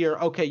would hear,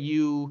 okay,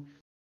 you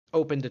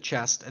opened a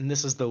chest and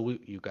this is the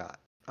loot you got.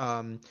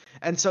 And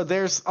so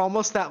there's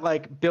almost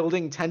that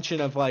building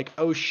tension of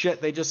oh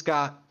shit, they just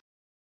got,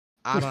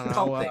 I don't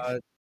know,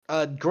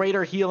 a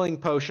greater healing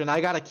potion.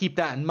 I got to keep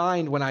that in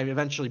mind when I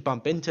eventually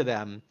bump into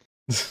them.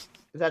 Is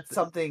that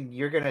something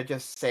you're gonna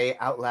just say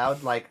out loud,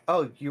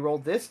 oh, you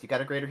rolled this, you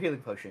got a greater healing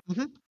potion?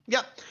 Mm-hmm.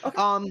 Yep.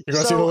 Okay. You're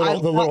gonna see the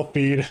little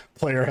feed.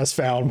 Player has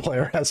found.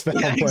 Player has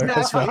found. Yeah, player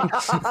has found.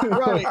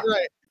 right.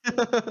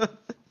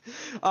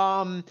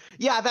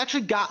 I've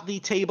actually got the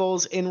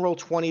tables in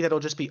Roll20 that'll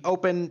just be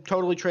open,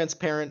 totally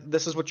transparent.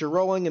 This is what you're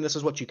rolling, and this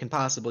is what you can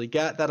possibly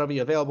get. That'll be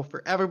available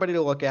for everybody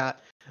to look at.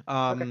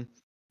 Okay.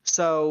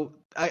 So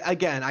I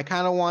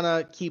kind of want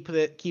to keep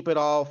it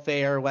all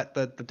fair. Let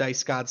the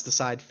dice gods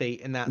decide fate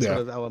in that sort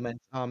of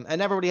element.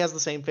 And everybody has the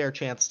same fair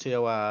chance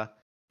to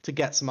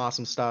get some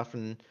awesome stuff.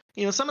 And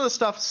some of the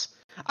stuffs,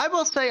 I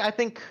will say, I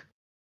think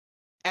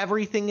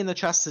everything in the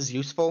chest is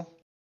useful.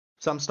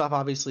 Some stuff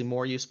obviously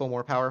more useful,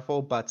 more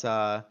powerful, but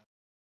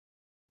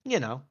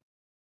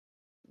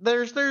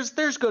there's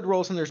good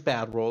rolls and there's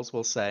bad rolls,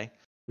 we'll say.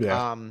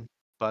 Yeah.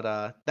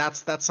 But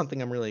that's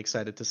something I'm really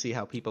excited to see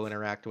how people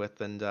interact with,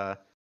 and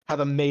how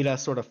the meta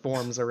sort of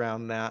forms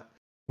around that.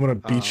 I'm gonna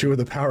beat you with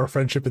the power of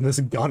friendship in this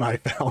gun I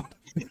found.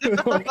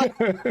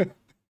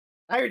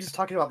 Now you're just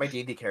talking about my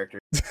D&D character.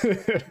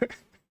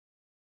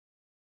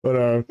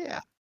 But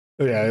yeah,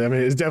 I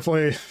mean, it's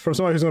definitely, from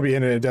someone who's gonna be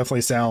in it, it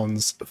definitely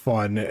sounds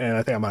fun, and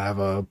I think I'm gonna have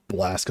a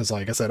blast, because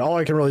like I said, all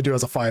I can really do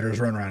as a fighter is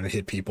run around and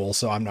hit people,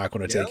 so I'm not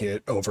gonna take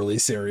it overly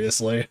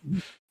seriously.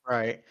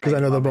 Right. Because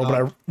I know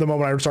the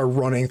moment I start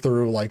running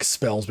through like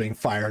spells being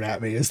fired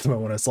at me is the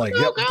moment it's like,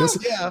 yep,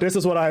 this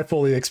is what I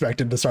fully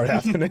expected to start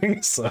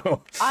happening.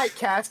 So I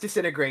cast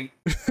Disintegrate.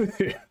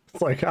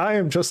 It's like, I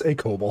am just a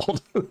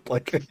kobold.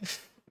 Like,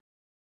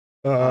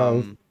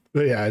 but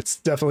yeah, it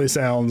definitely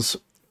sounds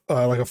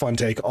like a fun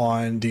take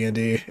on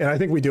D&D, and I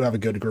think we do have a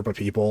good group of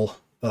people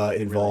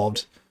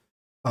involved.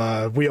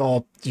 We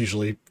all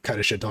usually kind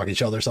of shit talk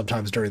each other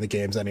sometimes during the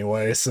games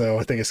anyway, so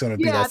I think it's going to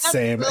be that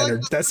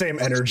same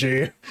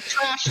energy.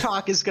 Trash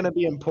talk is going to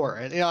be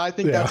important. I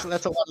think that's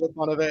a lot of the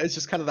fun of it. It's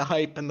just kind of the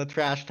hype and the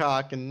trash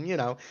talk, and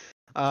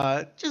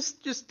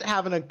just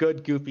having a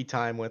good goofy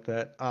time with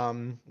it.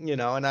 And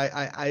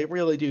I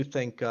really do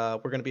think we're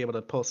going to be able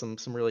to pull some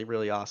really,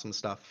 really awesome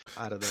stuff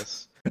out of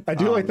this. I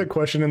do like the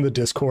question in the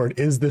Discord: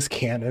 is this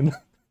canon?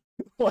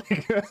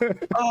 Like,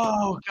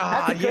 oh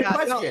god, that's a good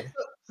question.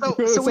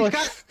 So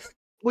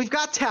we've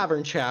got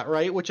Tavern Chat,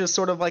 right, which is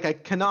sort of like a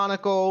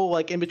canonical,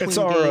 like in between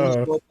games.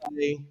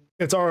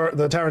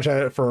 The Tavern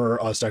Chat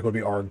for us deck would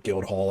be our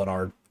guild hall and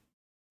our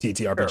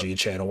TTRPG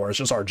channel, where it's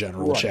just our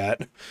general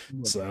chat.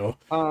 So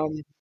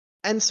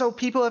and so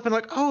people have been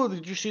like, oh,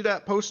 did you see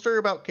that poster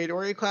about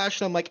Kadoria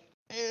Clash? And I'm like,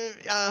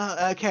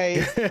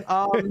 okay.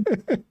 I'm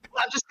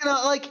just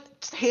gonna like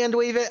hand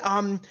wave it.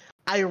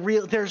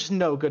 There's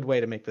no good way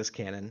to make this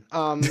canon.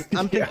 I'm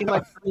thinking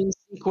like dream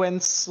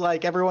sequence,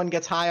 like everyone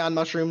gets high on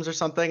mushrooms or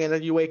something, and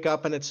then you wake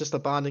up and it's just a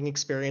bonding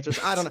experience. Or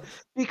I don't know,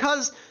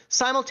 because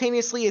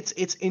simultaneously it's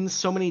in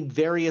so many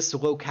various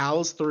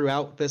locales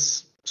throughout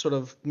this sort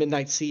of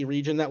Midnight Sea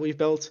region that we've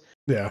built.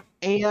 Yeah,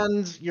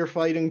 and you're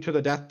fighting to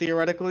the death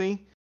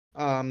theoretically.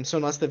 So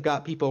unless they've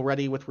got people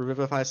ready with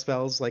revivify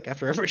spells like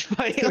after every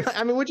fight,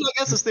 I mean, which I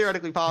guess is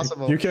theoretically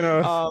possible. You can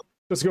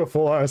just go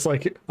full on. It's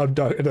like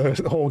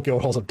the whole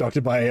guild hall's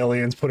abducted by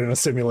aliens, put in a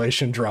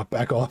simulation, drop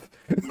back off.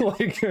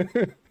 Like,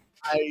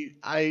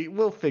 I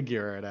will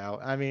figure it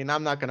out. I mean,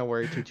 I'm not gonna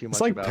worry too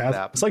much about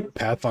that. It's like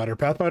Pathfinder.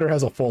 Pathfinder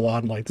has a full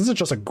on, like, this is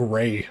just a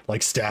gray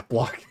like stat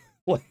block.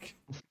 Like,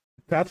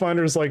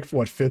 Pathfinder's like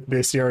what 5th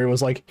bestiary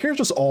was like, here's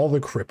just all the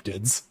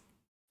cryptids.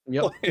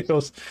 Yep. Like, it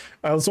was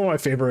one of my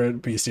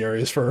favorite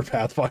bestiaries for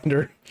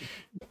Pathfinder.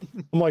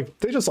 I'm like,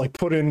 they just straight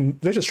put in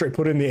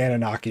the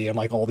Anunnaki and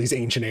like all these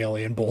ancient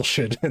alien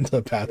bullshit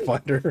into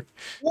Pathfinder.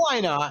 Why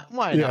not?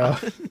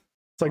 It's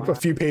like a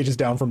few pages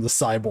down from the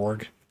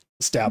cyborg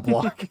stat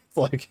block.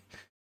 Like,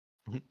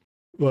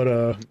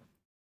 but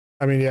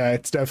I mean, yeah,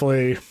 it's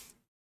definitely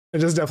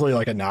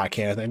like a not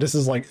canon thing. This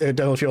is like, it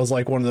definitely feels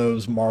like one of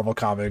those Marvel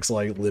comics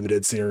like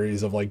limited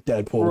series of like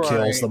Deadpool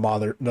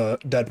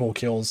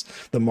kills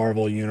the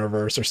Marvel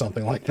universe or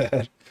something like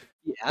that.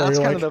 Yeah, that's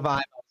kind of the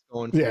vibe I was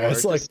going for. Yeah,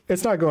 it's like,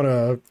 it's not going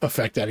to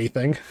affect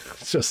anything.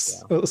 It's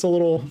just it's a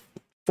little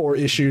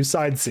 4-issue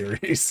side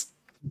series.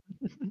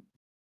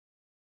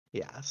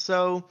 Yeah,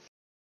 so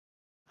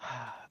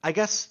I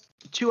guess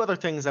 2 other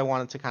things I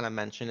wanted to kind of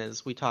mention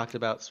is we talked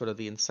about sort of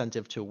the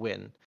incentive to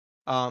win.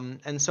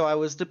 And so I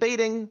was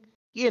debating,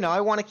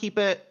 I want to keep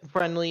it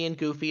friendly and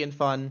goofy and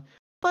fun,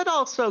 but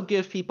also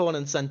give people an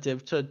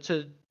incentive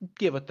to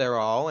give it their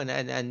all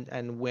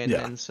and win.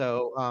 Yeah. And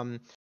so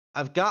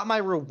I've got my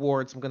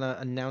rewards. I'm going to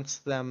announce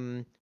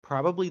them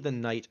probably the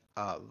night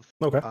of.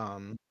 Okay.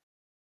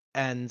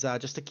 And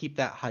just to keep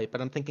that hype.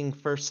 But I'm thinking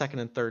 1st, 2nd,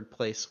 and 3rd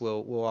place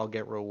will all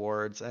get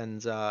rewards.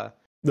 And I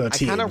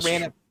kind of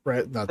ran it.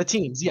 Right? The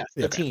teams, yes,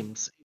 the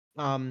teams.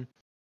 And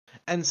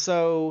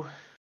so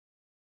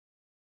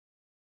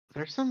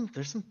there's some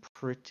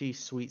pretty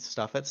sweet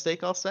stuff at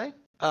stake, I'll say.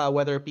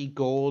 Whether it be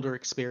gold or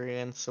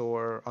experience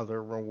or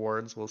other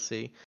rewards, we'll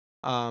see.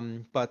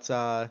 But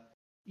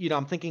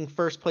I'm thinking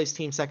 1st place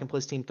team, 2nd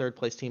place team, 3rd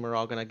place team are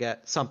all gonna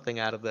get something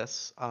out of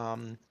this.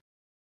 And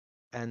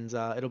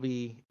it'll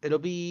be.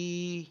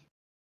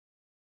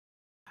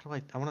 How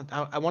do I want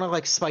to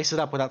like spice it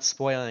up without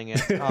spoiling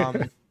it.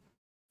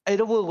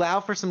 It will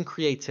allow for some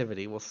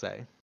creativity, we'll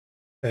say.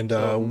 And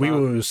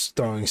Weewoo's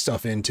throwing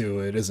stuff into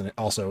it, isn't it?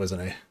 Also, isn't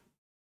it?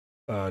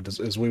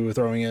 Is Weewoo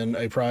throwing in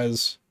a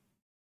prize?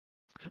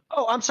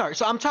 Oh, I'm sorry.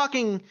 So I'm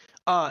talking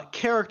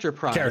character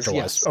prize.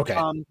 Character-wise, yes. Okay.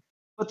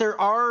 But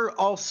there are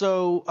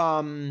also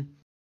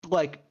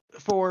like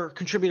for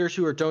contributors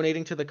who are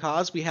donating to the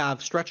cause, we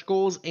have stretch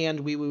goals, and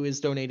Weewoo is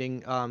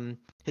donating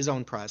his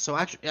own prize. So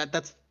actually,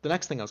 that's the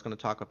next thing I was going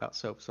to talk about.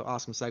 So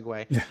awesome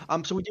segue. Yeah.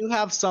 So we do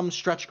have some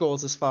stretch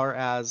goals as far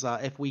as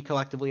if we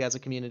collectively as a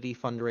community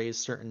fundraise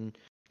certain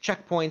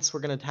checkpoints,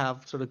 we're going to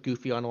have sort of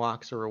goofy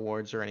unlocks or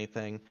rewards or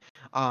anything.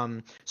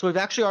 So we've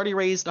actually already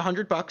raised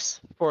 $100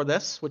 for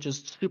this, which is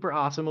super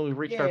awesome, and we've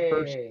reached our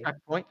first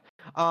checkpoint.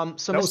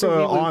 So that was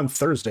on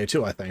Thursday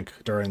too, I think,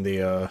 during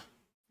the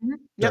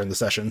during the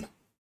session.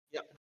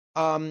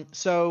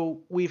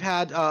 So we've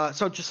had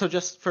so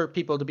just for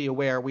people to be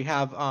aware, we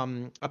have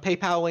a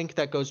PayPal link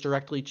that goes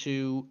directly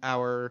to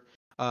our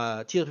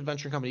TLF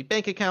Adventure Company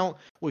bank account.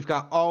 We've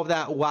got all of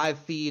that live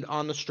feed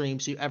on the stream,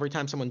 so every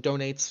time someone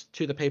donates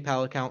to the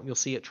PayPal account, you'll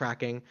see it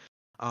tracking.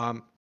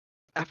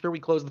 After we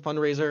close the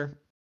fundraiser,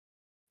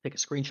 take a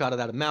screenshot of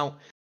that amount,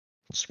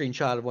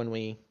 screenshot of when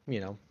we,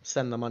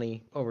 send the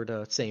money over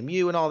to Same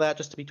You and all that,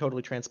 just to be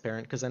totally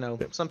transparent, because I know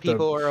some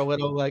people are a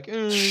little like,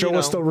 show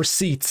us the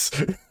receipts.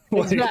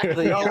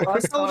 Exactly.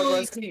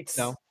 Receipts.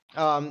 So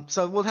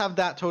we'll have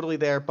that totally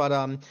there.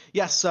 But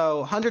yes,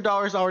 so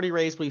 $100 already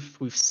raised.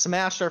 We've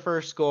smashed our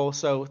first goal.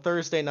 So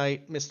Thursday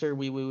night, Mr.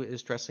 Wee Woo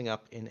is dressing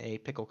up in a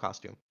pickle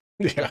costume.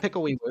 Yeah.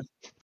 Pickle Wee Woo.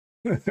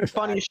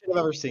 Funniest shit I've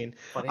ever seen.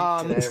 Funny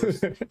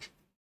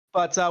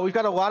But we've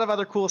got a lot of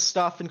other cool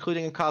stuff,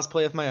 including a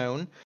cosplay of my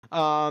own.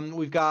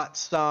 We've got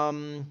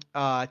some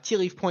Tea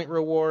Leaf Point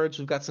rewards.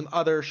 We've got some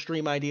other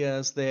stream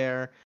ideas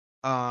there.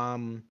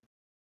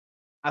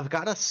 I've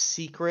got a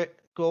secret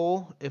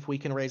goal if we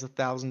can raise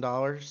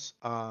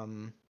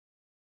 $1,000.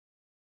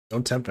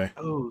 Don't tempt me.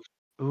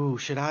 Oh,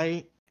 should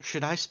I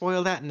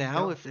spoil that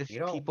now? If you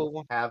don't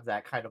people have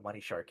that kind of money,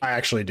 Sharky. I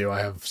actually do. I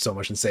have so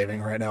much in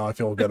saving right now. I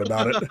feel good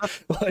about it.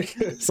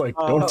 It's like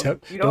you don't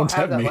have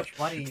tempt that me. much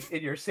money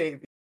in your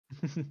savings.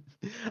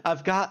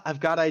 I've got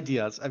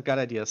ideas.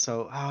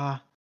 So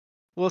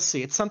we'll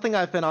see. It's something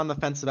I've been on the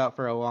fence about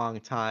for a long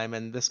time,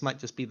 and this might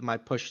just be my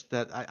push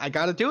that I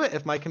got to do it.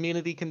 If my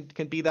community can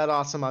be that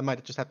awesome, I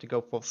might just have to go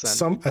full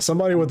send. As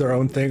somebody with their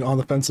own thing on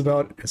the fence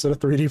about, is it a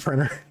 3D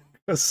printer?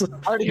 I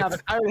already have a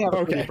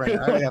 3D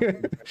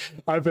printer.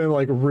 I've been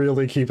like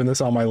really keeping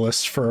this on my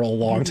list for a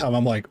long time.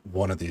 I'm like,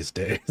 one of these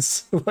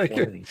days.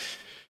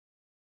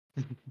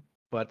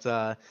 But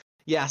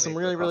yeah, some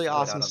really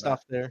awesome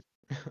stuff there.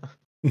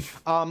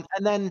 And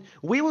then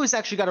Wee Woo's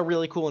actually got a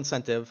really cool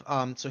incentive.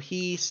 So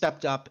he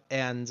stepped up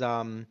and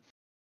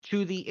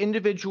to the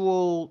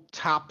individual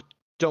top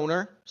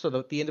donor, so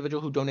the individual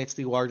who donates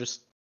the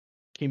largest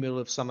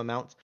cumulative sum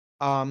amount.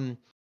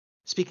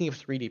 Speaking of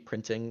 3D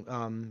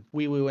printing,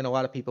 Wee Woo and a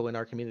lot of people in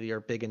our community are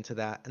big into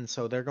that, and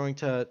so they're going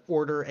to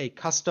order a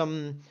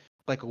custom,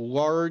 like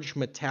large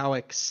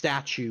metallic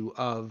statue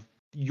of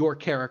your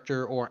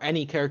character or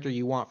any character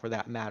you want for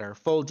that matter,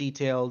 full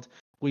detailed.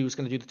 We was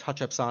going to do the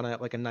touch-ups on it,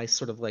 like a nice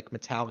sort of like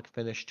metallic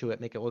finish to it,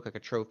 make it look like a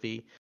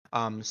trophy.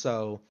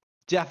 So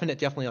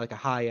definitely like a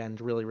high-end,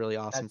 really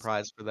awesome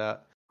prize for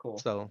that. Cool.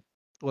 So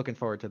looking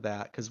forward to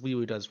that, because Wee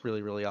Woo does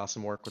really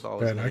awesome work with all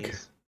his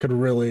minis. Could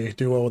really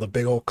do well with a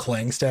big old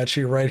Clang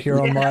statue right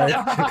here on my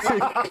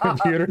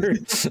computer.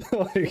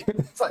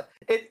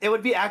 It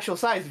would be actual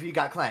size if you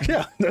got Clang.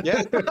 Yeah.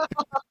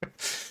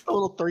 A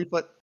little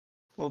 3-foot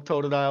little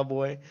totodile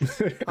boy.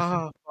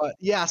 But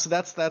yeah, so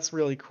that's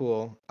really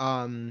cool.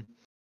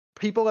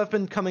 People have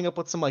been coming up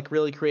with some like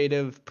really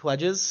creative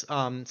pledges.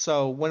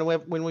 So when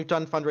we've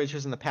done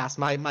fundraisers in the past,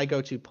 my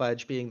go-to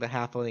pledge, being the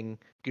halfling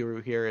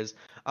guru here, is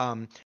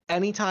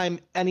anytime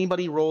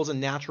anybody rolls a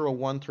natural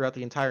 1 throughout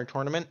the entire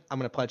tournament, I'm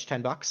going to pledge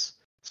 $10.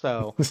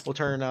 So we'll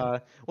turn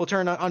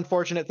an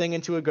unfortunate thing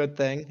into a good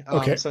thing.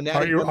 Okay. So now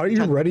are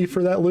you ready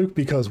for that, Luke?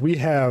 Because we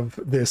have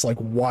this like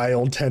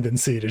wild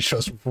tendency to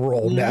just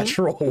roll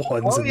natural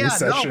ones in these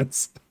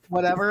sessions.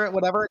 Whatever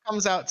it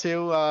comes out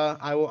to,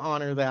 I will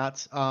honor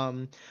that.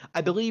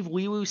 I believe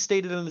Wee Woo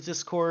stated in the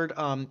Discord,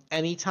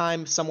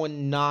 anytime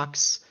someone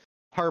knocks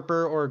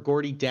Harper or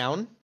Gordy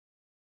down,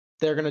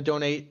 they're going to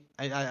donate.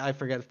 I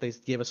forget if they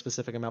gave a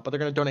specific amount, but they're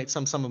going to donate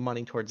some sum of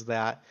money towards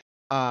that.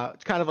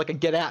 It's kind of like a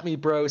get at me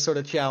bro sort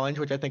of challenge,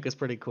 which I think is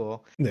pretty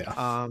cool. Yeah.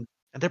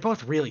 And they're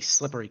both really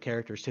slippery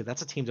characters too.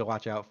 That's a team to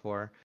watch out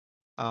for.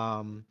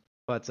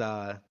 But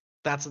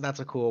that's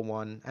a cool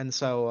one. And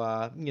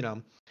so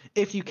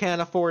if you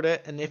can afford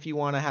it, and if you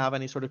want to have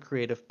any sort of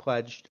creative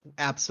pledge,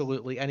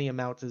 absolutely any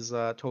amount is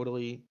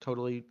totally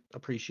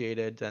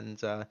appreciated,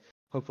 and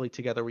hopefully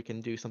together we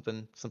can do some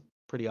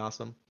pretty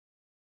awesome.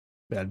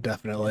 Yeah,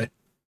 definitely.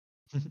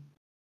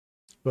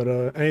 But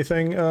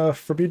anything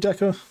from you,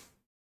 Deca?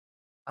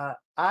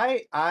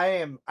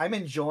 I'm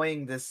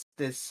enjoying this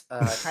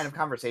kind of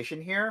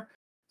conversation here,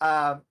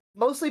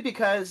 mostly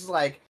because,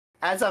 like,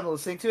 as I'm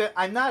listening to it,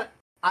 I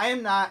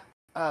am not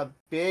a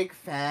big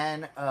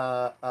fan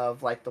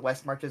of like the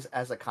West Marches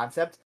as a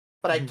concept,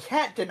 but I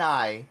can't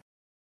deny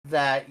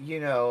that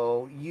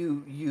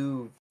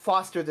you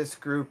foster this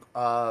group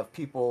of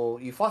people,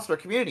 you foster a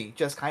community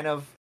just kind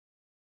of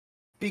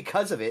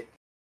because of it,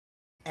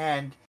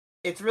 and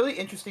it's really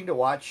interesting to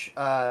watch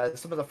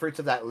some of the fruits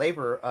of that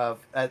labor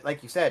of,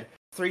 like you said,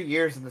 3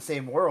 years in the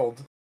same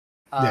world,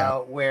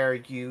 where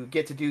you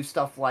get to do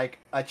stuff like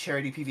a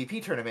charity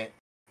PvP tournament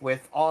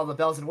with all the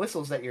bells and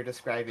whistles that you're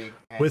describing.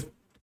 And, with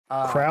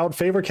crowd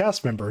favorite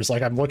cast members.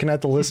 Like I'm looking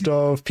at the list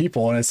of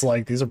people, and it's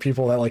like these are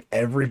people that like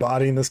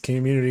everybody in this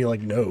community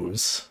like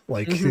knows.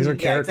 Like these are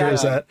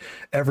characters that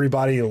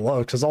everybody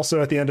loves. Because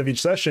also at the end of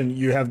each session,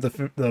 you have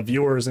the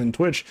viewers in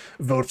Twitch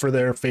vote for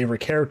their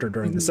favorite character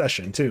during the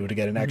session too, to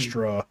get an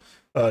extra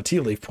tea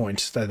leaf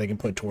point that they can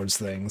put towards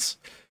things.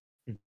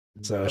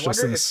 So it's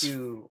just this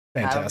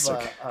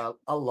fantastic. Have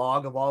a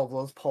log of all of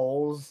those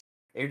polls.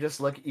 You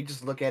just look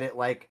at it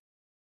like,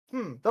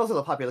 those are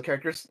the popular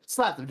characters.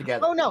 Slap them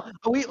together. Oh no,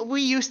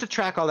 we used to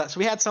track all that. So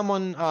we had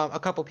someone, a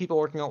couple people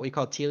working on what we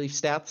call tea leaf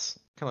stats,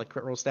 kind of like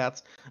crit roll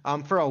stats,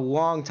 for a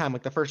long time,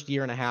 like the first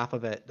year and a half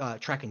of it,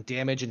 tracking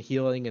damage and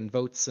healing and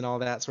votes and all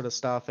that sort of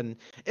stuff. And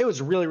it was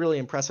really, really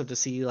impressive to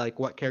see like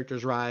what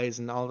characters rise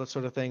and all that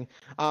sort of thing.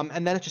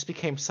 And then it just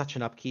became such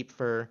an upkeep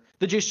for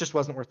the juice. Just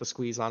wasn't worth the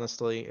squeeze,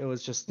 honestly. It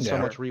was just so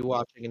much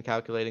rewatching and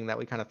calculating that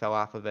we kind of fell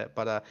off of it.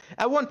 But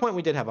at one point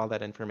we did have all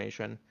that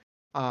information,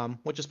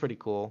 which is pretty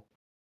cool.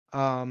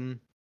 I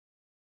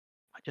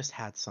just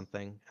had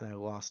something and I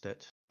lost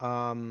it.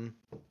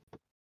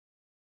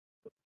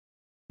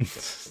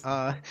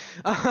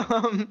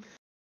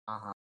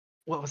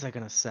 What was I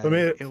gonna say? I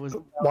mean, it was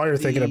while you're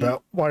thinking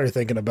about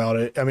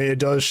it. I mean, it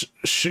gives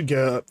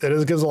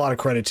a lot of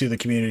credit to the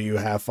community you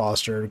have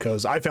fostered,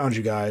 because I found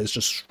you guys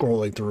just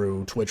scrolling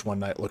through Twitch one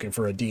night looking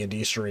for a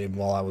D&D stream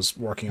while I was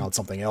working on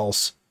something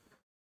else.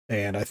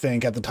 And I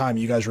think at the time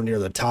you guys were near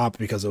the top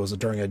because it was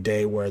during a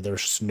day where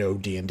there's no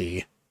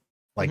D&D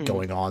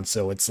going on.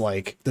 So it's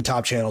like the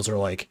top channels are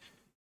like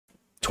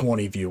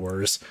 20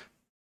 viewers,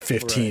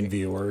 15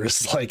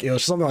 viewers. Like it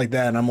was something like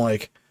that. And I'm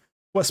like,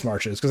 West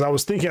Marches, because I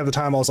was thinking at the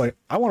time, I was like,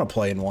 I want to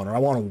play in one, or I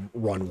want to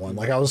run one.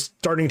 Like I was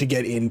starting to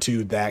get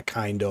into that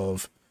kind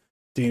of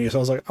D&D. So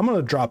I was like, I'm going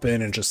to drop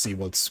in and just see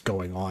what's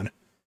going on.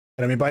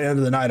 And I mean, by the end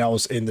of the night, I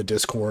was in the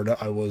Discord.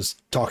 I was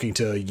talking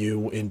to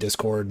you in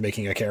Discord,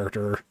 making a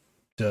character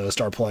to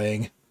start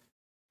playing.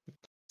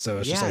 So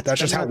it's just like, that's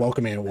just how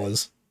welcoming it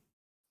was.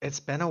 It's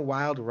been a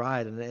wild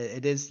ride, and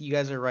it is, you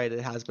guys are right,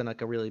 it has been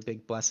like a really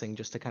big blessing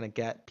just to kind of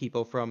get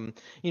people from,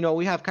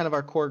 we have kind of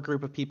our core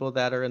group of people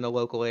that are in the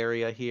local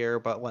area here,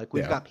 but like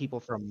we've got people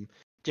from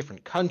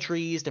different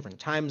countries, different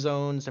time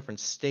zones, different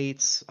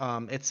states.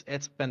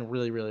 It's been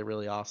really, really,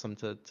 really awesome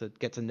to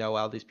get to know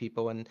all these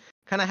people and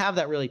kind of have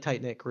that really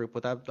tight-knit group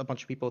with a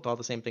bunch of people with all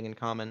the same thing in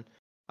common.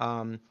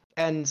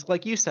 And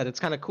like you said, it's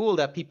kind of cool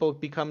that people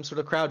become sort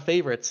of crowd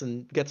favorites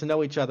and get to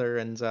know each other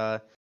and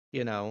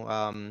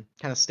kind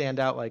of stand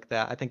out like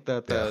that. I think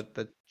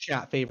the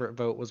chat favorite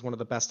vote was one of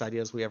the best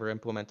ideas we ever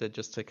implemented,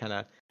 just to kind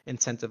of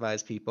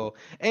incentivize people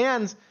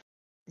and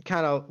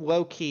kind of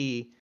low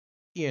key,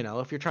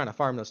 if you're trying to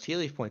farm those tea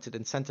leaf points, it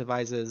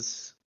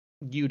incentivizes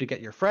you to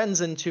get your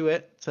friends into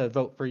it to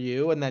vote for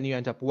you, and then you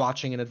end up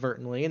watching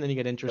inadvertently, and then you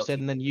get interested,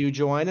 and then you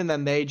join, and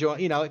then they join.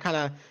 It kind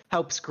of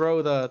helps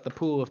grow the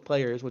pool of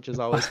players, which is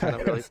always kind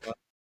of really fun.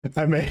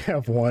 I may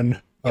have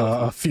won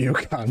a few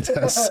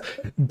contests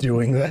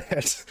doing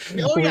that.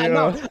 Oh yeah,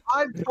 no,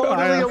 I'm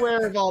totally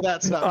aware of all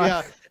that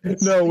stuff.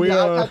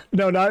 No,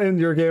 not in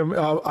your game.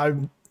 I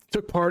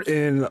took part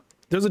in.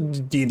 There's a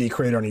D&D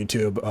creator on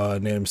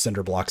YouTube named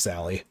Cinderblock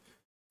Sally.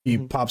 He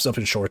pops up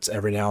in shorts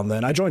every now and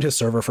then. I joined his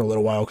server for a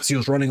little while because he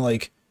was running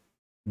like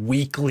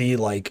weekly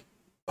like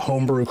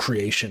homebrew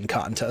creation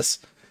contests.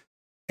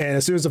 And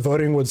as soon as the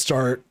voting would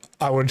start,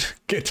 I would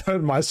get to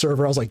my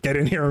server. I was like, get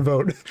in here and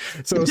vote.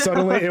 So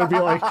suddenly it'd be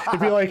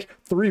like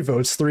 3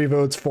 votes, 4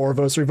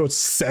 votes, 3 votes,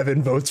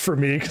 7 votes for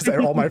me because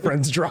all my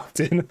friends dropped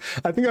in.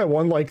 I think I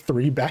won like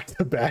 3 back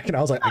to back, and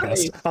I was like, I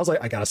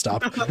gotta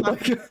stop.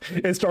 Like,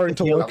 it's starting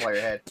to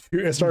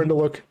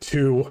look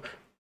too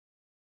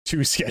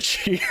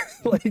sketchy.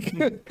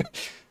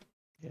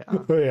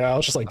 I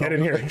was just like, get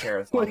in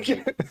here.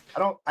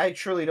 I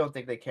truly don't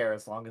think they care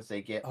as long as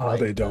they get.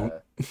 They don't.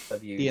 The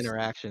views. The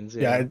interactions.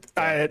 I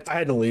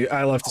had to leave.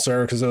 I left the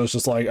server because it was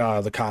just like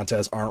the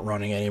contests aren't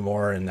running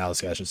anymore, and now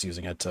this guy's just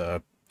using it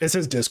to. It's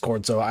his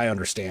Discord, so I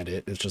understand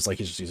it. It's just like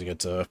he's just using it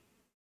to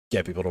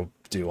get people to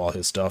do all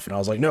his stuff, and I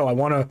was like, no, I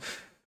want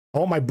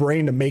my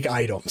brain to make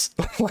items.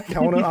 Like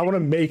I want to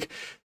make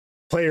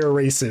player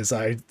races.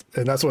 And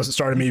that's what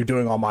started me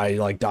doing all my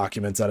like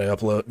documents that I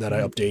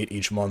update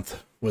each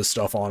month with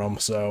stuff on them.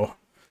 So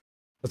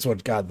that's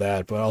what got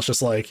that. But I was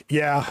just like,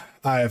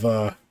 I've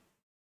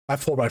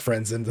pulled my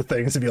friends into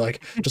things to be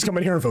like, just come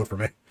in here and vote for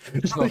me.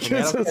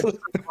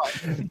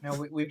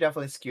 We've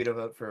definitely skewed a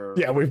vote for.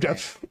 Yeah, we've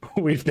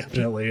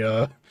definitely.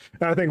 I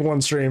think one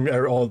stream,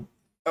 you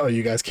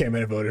guys came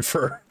in and voted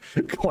for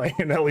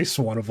Clayton, at least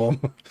one of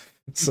them.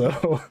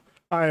 So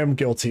I am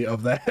guilty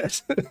of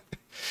that.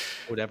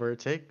 Whatever it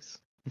takes.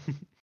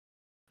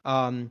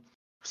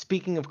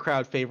 Speaking of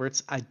crowd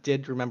favorites, I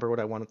did remember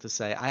what I wanted to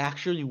say. I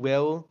actually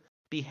will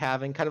be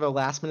having kind of a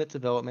last minute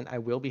development. I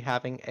will be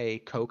having a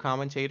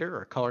co-commentator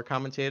or color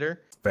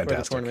commentator for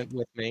the tournament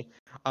with me.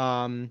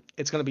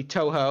 It's going to be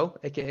Toho,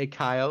 aka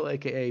Kyle,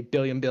 aka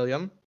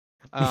Billiam,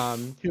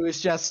 who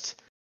is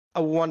just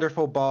a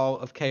wonderful ball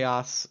of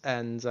chaos,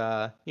 and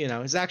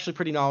is actually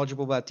pretty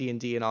knowledgeable about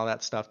D&D and all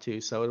that stuff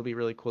too. So it'll be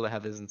really cool to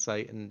have his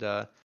insight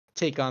and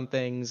take on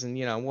things, and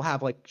we'll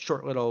have like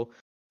short little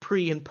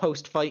pre and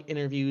post fight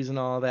interviews and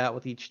all that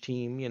with each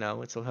team.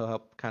 So he'll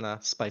help kind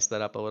of spice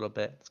that up a little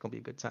bit. It's gonna be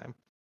a good time.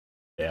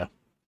 Yeah.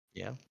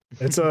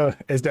 It's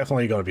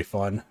definitely going to be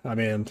fun. I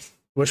mean,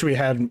 wish we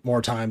had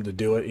more time to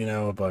do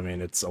it, but I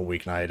mean, it's a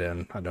weeknight,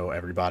 and I know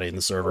everybody in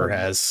the server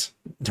has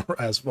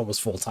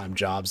almost full-time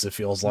jobs, it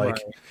feels like.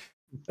 Right.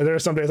 And there are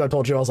some days I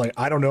told you, I was like,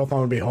 I don't know if I'm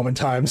gonna be home in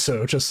time,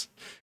 so just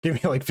give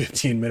me like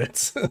 15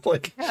 minutes.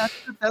 Like, yeah,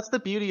 that's the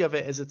beauty of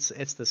it, is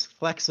it's this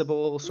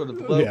flexible, sort of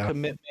low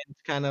commitment,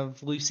 kind of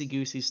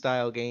loosey-goosey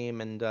style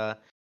game, and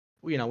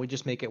we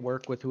just make it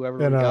work with whoever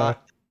we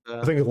got.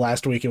 I think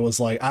last week it was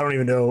like, I don't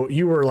even know.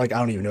 You were like, I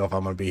don't even know if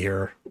I'm gonna be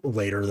here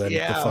later than the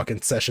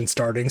fucking session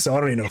starting, so I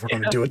don't even know if we're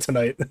gonna do it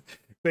tonight.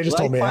 They just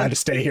told me I had to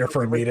stay here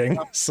for a meeting,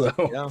 so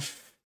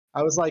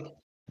I was like,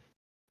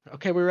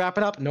 okay, we're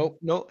wrapping up. Nope.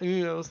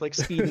 I was like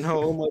speeding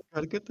home, like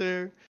gotta get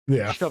there.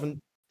 Yeah, shoving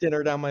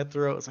dinner down my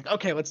throat. It's like,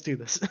 okay, let's do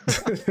this.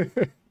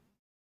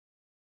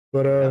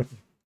 But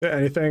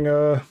anything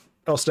else,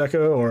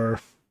 Deca,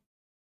 or?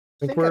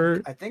 I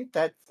think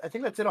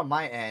that's it on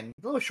my end.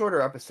 A little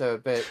shorter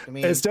episode, but I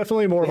mean, it's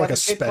definitely more of like a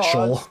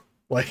special. Cause.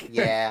 Like,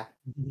 yeah,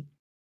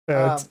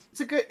 it's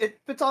a good.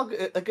 It's all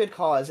a good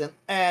cause,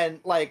 and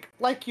I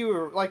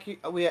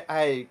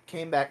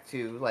came back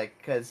to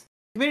because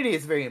community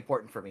is very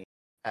important for me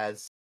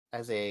as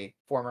a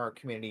former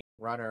community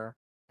runner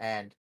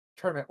and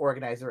tournament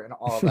organizer and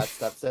all of that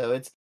stuff. So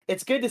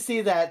it's good to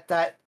see that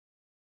the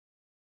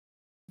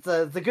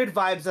good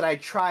vibes that I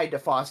tried to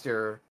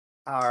foster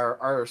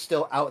are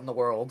still out in the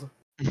world,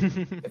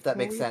 if that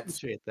makes sense.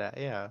 Appreciate that.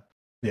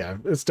 Yeah,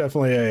 it's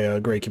definitely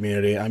a great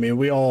community. I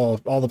mean, all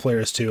the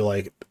players too,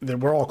 like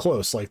we're all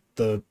close. Like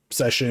the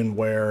session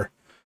where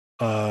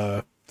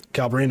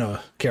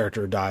Calbrina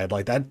character died,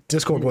 like that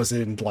Discord was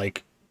in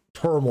like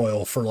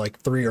turmoil for like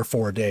 3 or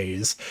 4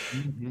 days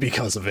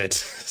because of it.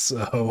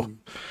 So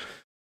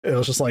it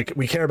was just like,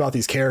 we care about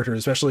these characters,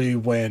 especially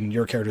when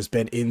your character's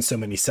been in so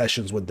many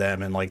sessions with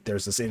them, and like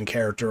there's this in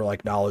character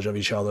like knowledge of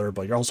each other,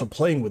 but you're also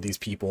playing with these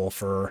people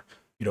for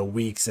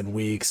weeks and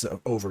weeks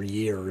over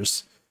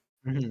years,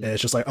 and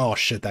it's just like, oh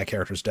shit, that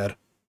character's dead.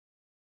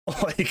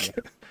 Like,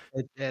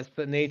 it's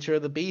the nature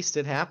of the beast.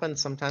 It happens.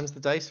 Sometimes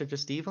the dice are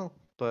just evil,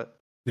 but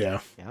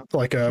yeah.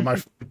 Like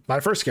my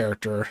first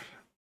character,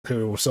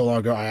 who so long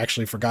ago I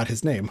actually forgot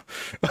his name.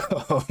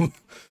 Oh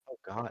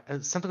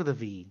god, something with a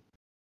V.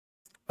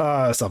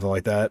 Something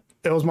like that.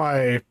 It was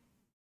my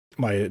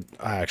I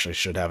actually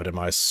should have it in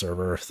my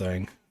server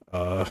thing.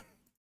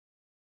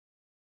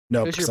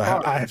 No, because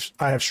I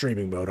have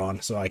streaming mode on,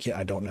 so I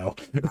don't know.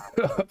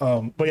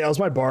 But yeah, it was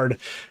my bard.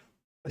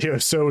 He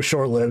was so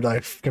short lived,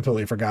 I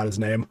completely forgot his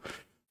name.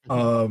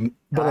 But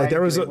like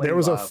there was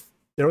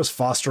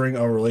fostering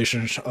a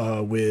relationship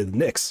with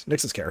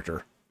Nyx's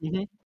character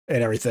and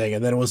everything,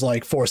 and then it was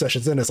like 4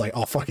 sessions in, it's like,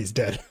 oh fuck, he's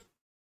dead.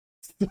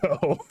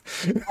 So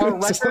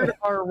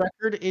our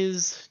record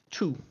is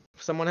 2.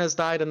 Someone has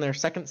died in their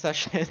second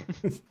session.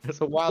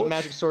 It's a wild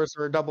magic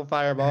sorcerer, double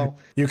fireball.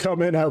 You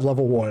come in at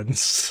level 1,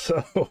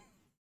 so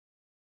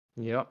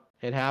yep,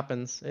 it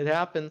happens. It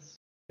happens.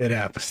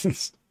 The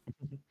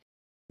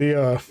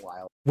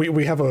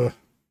we have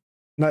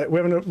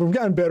we've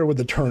gotten better with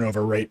the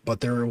turnover rate,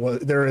 but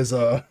there is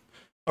a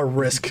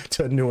risk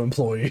to new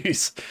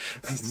employees.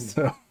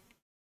 So,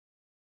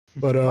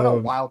 but what a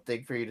wild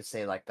thing for you to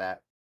say like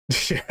that.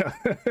 Yeah.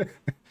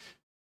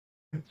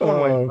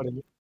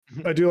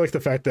 I do like the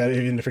fact that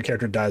even if your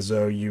character dies,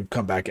 though, you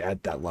come back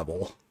at that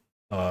level.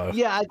 On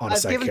a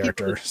second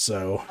character,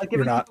 so I've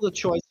given people the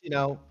choice,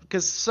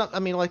 because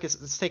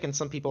it's taken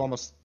some people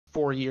almost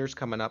 4 years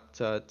coming up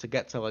to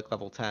get to like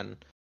level 10,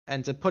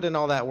 and to put in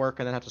all that work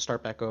and then have to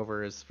start back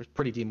over is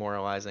pretty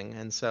demoralizing.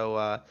 And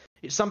so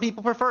some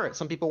people prefer it.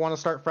 Some people want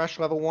to start fresh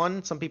level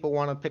 1. Some people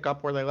want to pick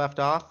up where they left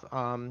off.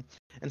 And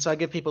so I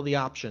give people the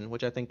option,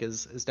 which I think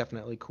is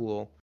definitely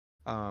cool.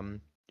 And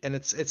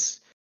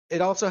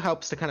it also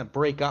helps to kind of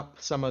break up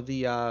some of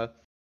the I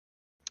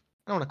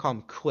don't want to call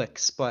them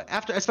cliques, but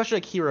especially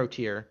like hero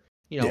tier,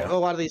 a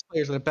lot of these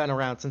players that have been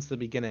around since the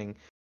beginning,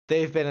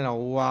 they've been in a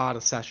lot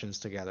of sessions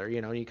together.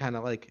 You kind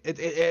of like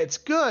it's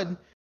good,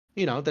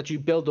 that you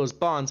build those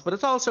bonds, but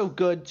it's also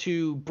good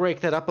to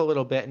break that up a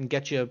little bit and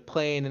get you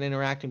playing and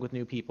interacting with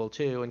new people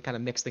too, and kind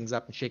of mix things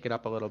up and shake it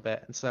up a little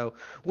bit. And so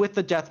with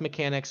the death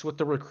mechanics, with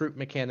the recruit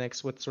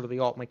mechanics, with sort of the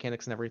alt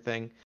mechanics and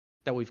everything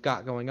that we've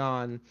got going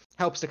on,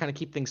 helps to kind of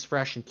keep things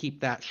fresh and keep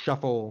that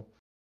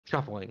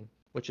shuffling,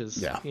 which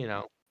is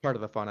part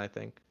of the fun, I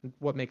think.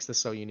 What makes this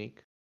so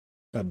unique.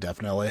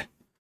 Definitely.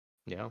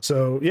 Yeah.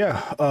 So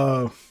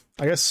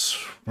I guess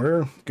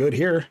we're good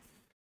here.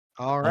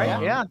 All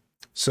right. Yeah.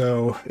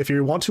 So if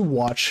you want to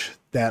watch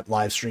that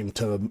live stream,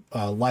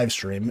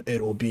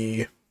 it will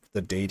be,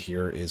 the date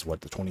here is what,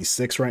 the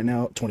 26th right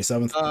now,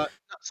 27th.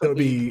 So it'll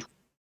be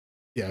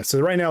so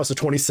right now it's the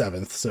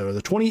 27th. So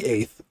the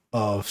 28th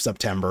of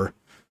September,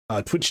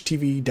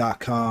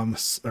 twitchtv.com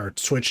or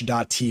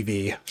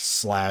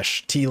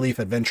twitch.tv/Tea Leaf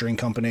Adventuring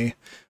Company.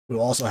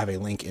 We'll also have a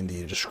link in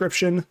the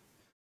description.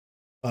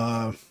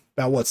 About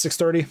what,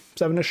 6:30,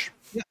 7ish?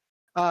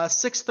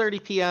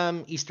 6:30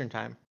 p.m. Eastern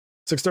time.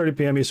 6:30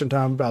 p.m. Eastern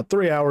time, about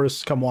 3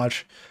 hours. Come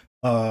watch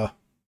a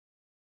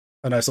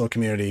nice little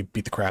community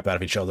beat the crap out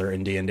of each other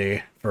in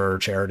D&D for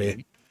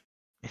charity.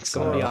 It's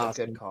gonna be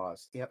awesome. A good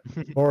cause. Yep.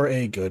 Or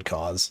a good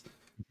cause.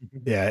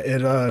 Yeah,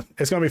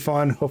 it's gonna be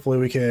fun. Hopefully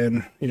we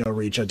can,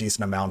 reach a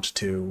decent amount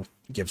to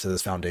give to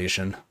this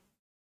foundation.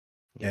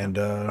 Yeah.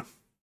 And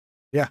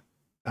yeah,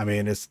 I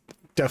mean, it's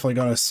definitely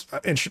gonna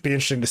be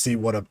interesting to see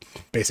what a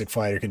basic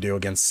fighter can do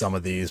against some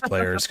of these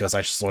players, because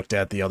I just looked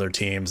at the other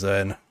teams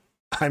and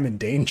I'm in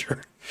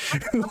danger.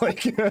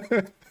 Like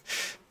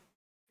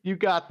you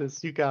got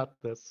this.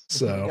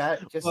 So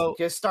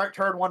just start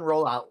turn 1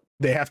 rollout.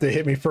 They have to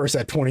hit me first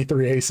at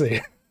 23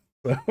 AC.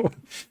 So.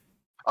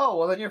 Oh,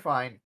 well then you're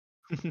fine.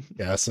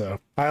 Yeah, so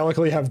I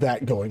luckily have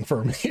that going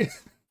for me.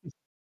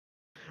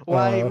 Well,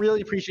 I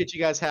really appreciate you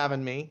guys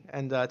having me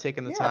and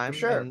taking the time. For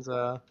sure. And,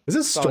 is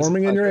it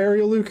storming in your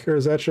area, Luke, or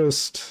is that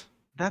just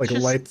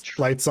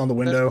lights on the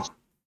window?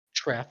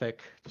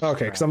 Traffic.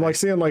 Okay, because I'm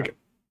seeing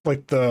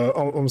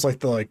almost like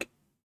the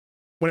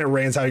when it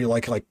rains, how you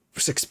like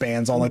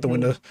expands on the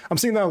window. I'm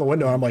seeing that on the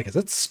window. And I'm like, is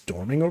it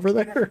storming over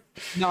there?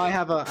 No, I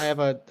have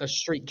a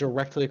street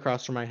directly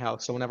across from my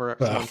house. So whenever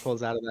someone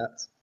pulls out of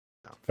that.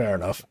 No. Fair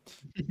enough.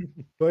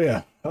 But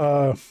yeah,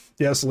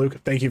 yes,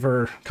 Luke, thank you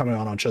for coming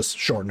on just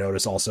short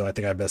notice. Also, I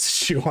think I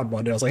messaged you on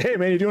Monday. I was like, hey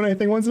man, you doing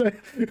anything Wednesday?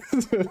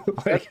 Let's do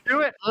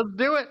it.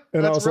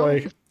 And I was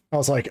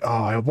like,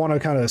 oh, I want to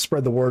kind of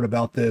spread the word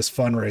about this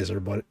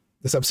fundraiser, but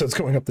this episode's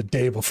going up the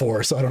day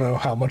before, so I don't know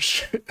how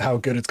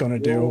good it's going to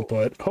do,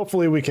 but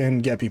hopefully we can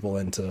get people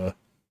into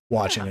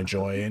watch and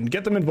enjoy and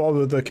get them involved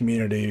with the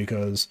community,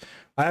 because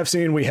I have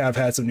seen we have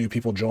had some new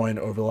people join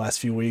over the last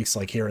few weeks,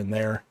 like here and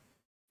there.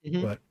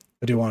 But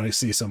I do want to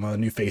see some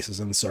new faces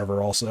in the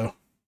server also.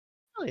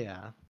 Oh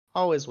yeah,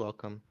 always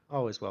welcome.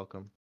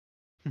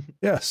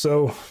 Yeah,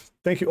 so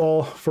thank you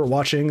all for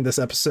watching this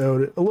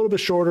episode. A little bit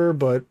shorter,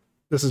 but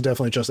this is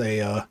definitely just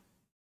a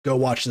go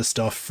watch this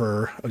stuff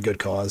for a good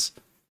cause.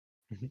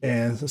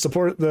 And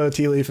support the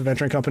Tea Leaf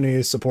Adventuring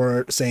Company,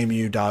 support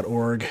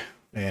sameu.org,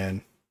 and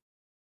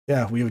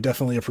yeah, we would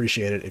definitely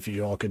appreciate it if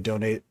you all could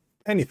donate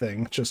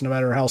anything, just no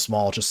matter how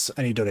small, just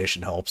any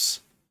donation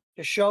helps.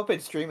 Just show up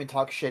and stream and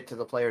talk shit to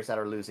the players that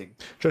are losing.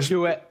 Just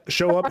do it.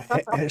 Show up,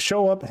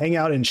 hang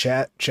out and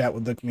chat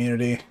with the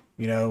community,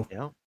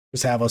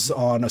 Just have us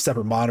on a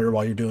separate monitor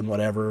while you're doing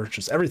whatever.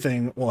 Just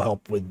everything will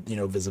help with,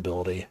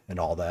 visibility and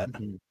all that.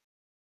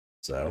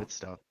 So good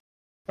stuff.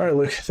 All right,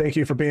 Luke, thank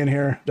you for being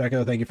here.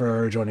 Deco, thank you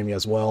for joining me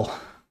as well.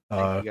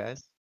 Thank you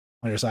guys.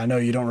 I know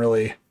you don't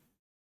really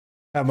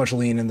have much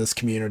lean in this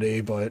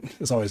community, but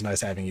it's always nice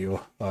having you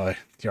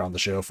here on the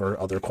show for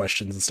other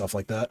questions and stuff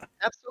like that.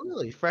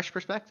 Absolutely. Fresh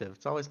perspective.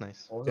 It's always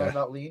nice. What was that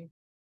about lean?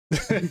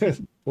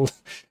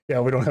 Yeah,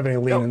 we don't have any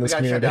lean in this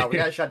community. We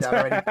got shut down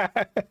already.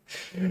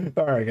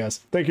 All right, guys.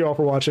 Thank you all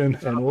for watching,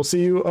 and we'll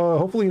see you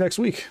hopefully next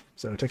week.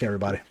 So take care,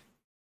 everybody.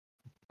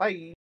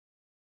 Bye.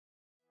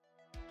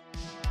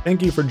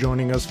 Thank you for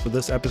joining us for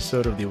this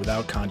episode of the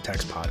Without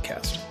Context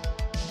podcast.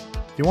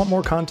 If you want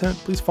more content,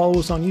 please follow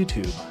us on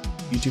YouTube,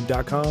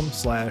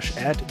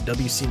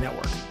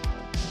 youtube.com/@WCNetwork.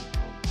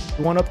 If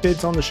you want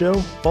updates on the show,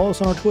 follow us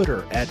on our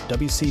Twitter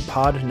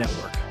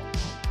 @WCPodNetwork.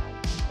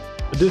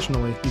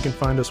 Additionally, you can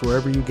find us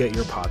wherever you get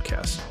your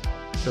podcasts.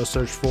 Just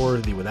search for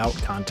the Without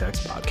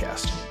Context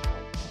podcast.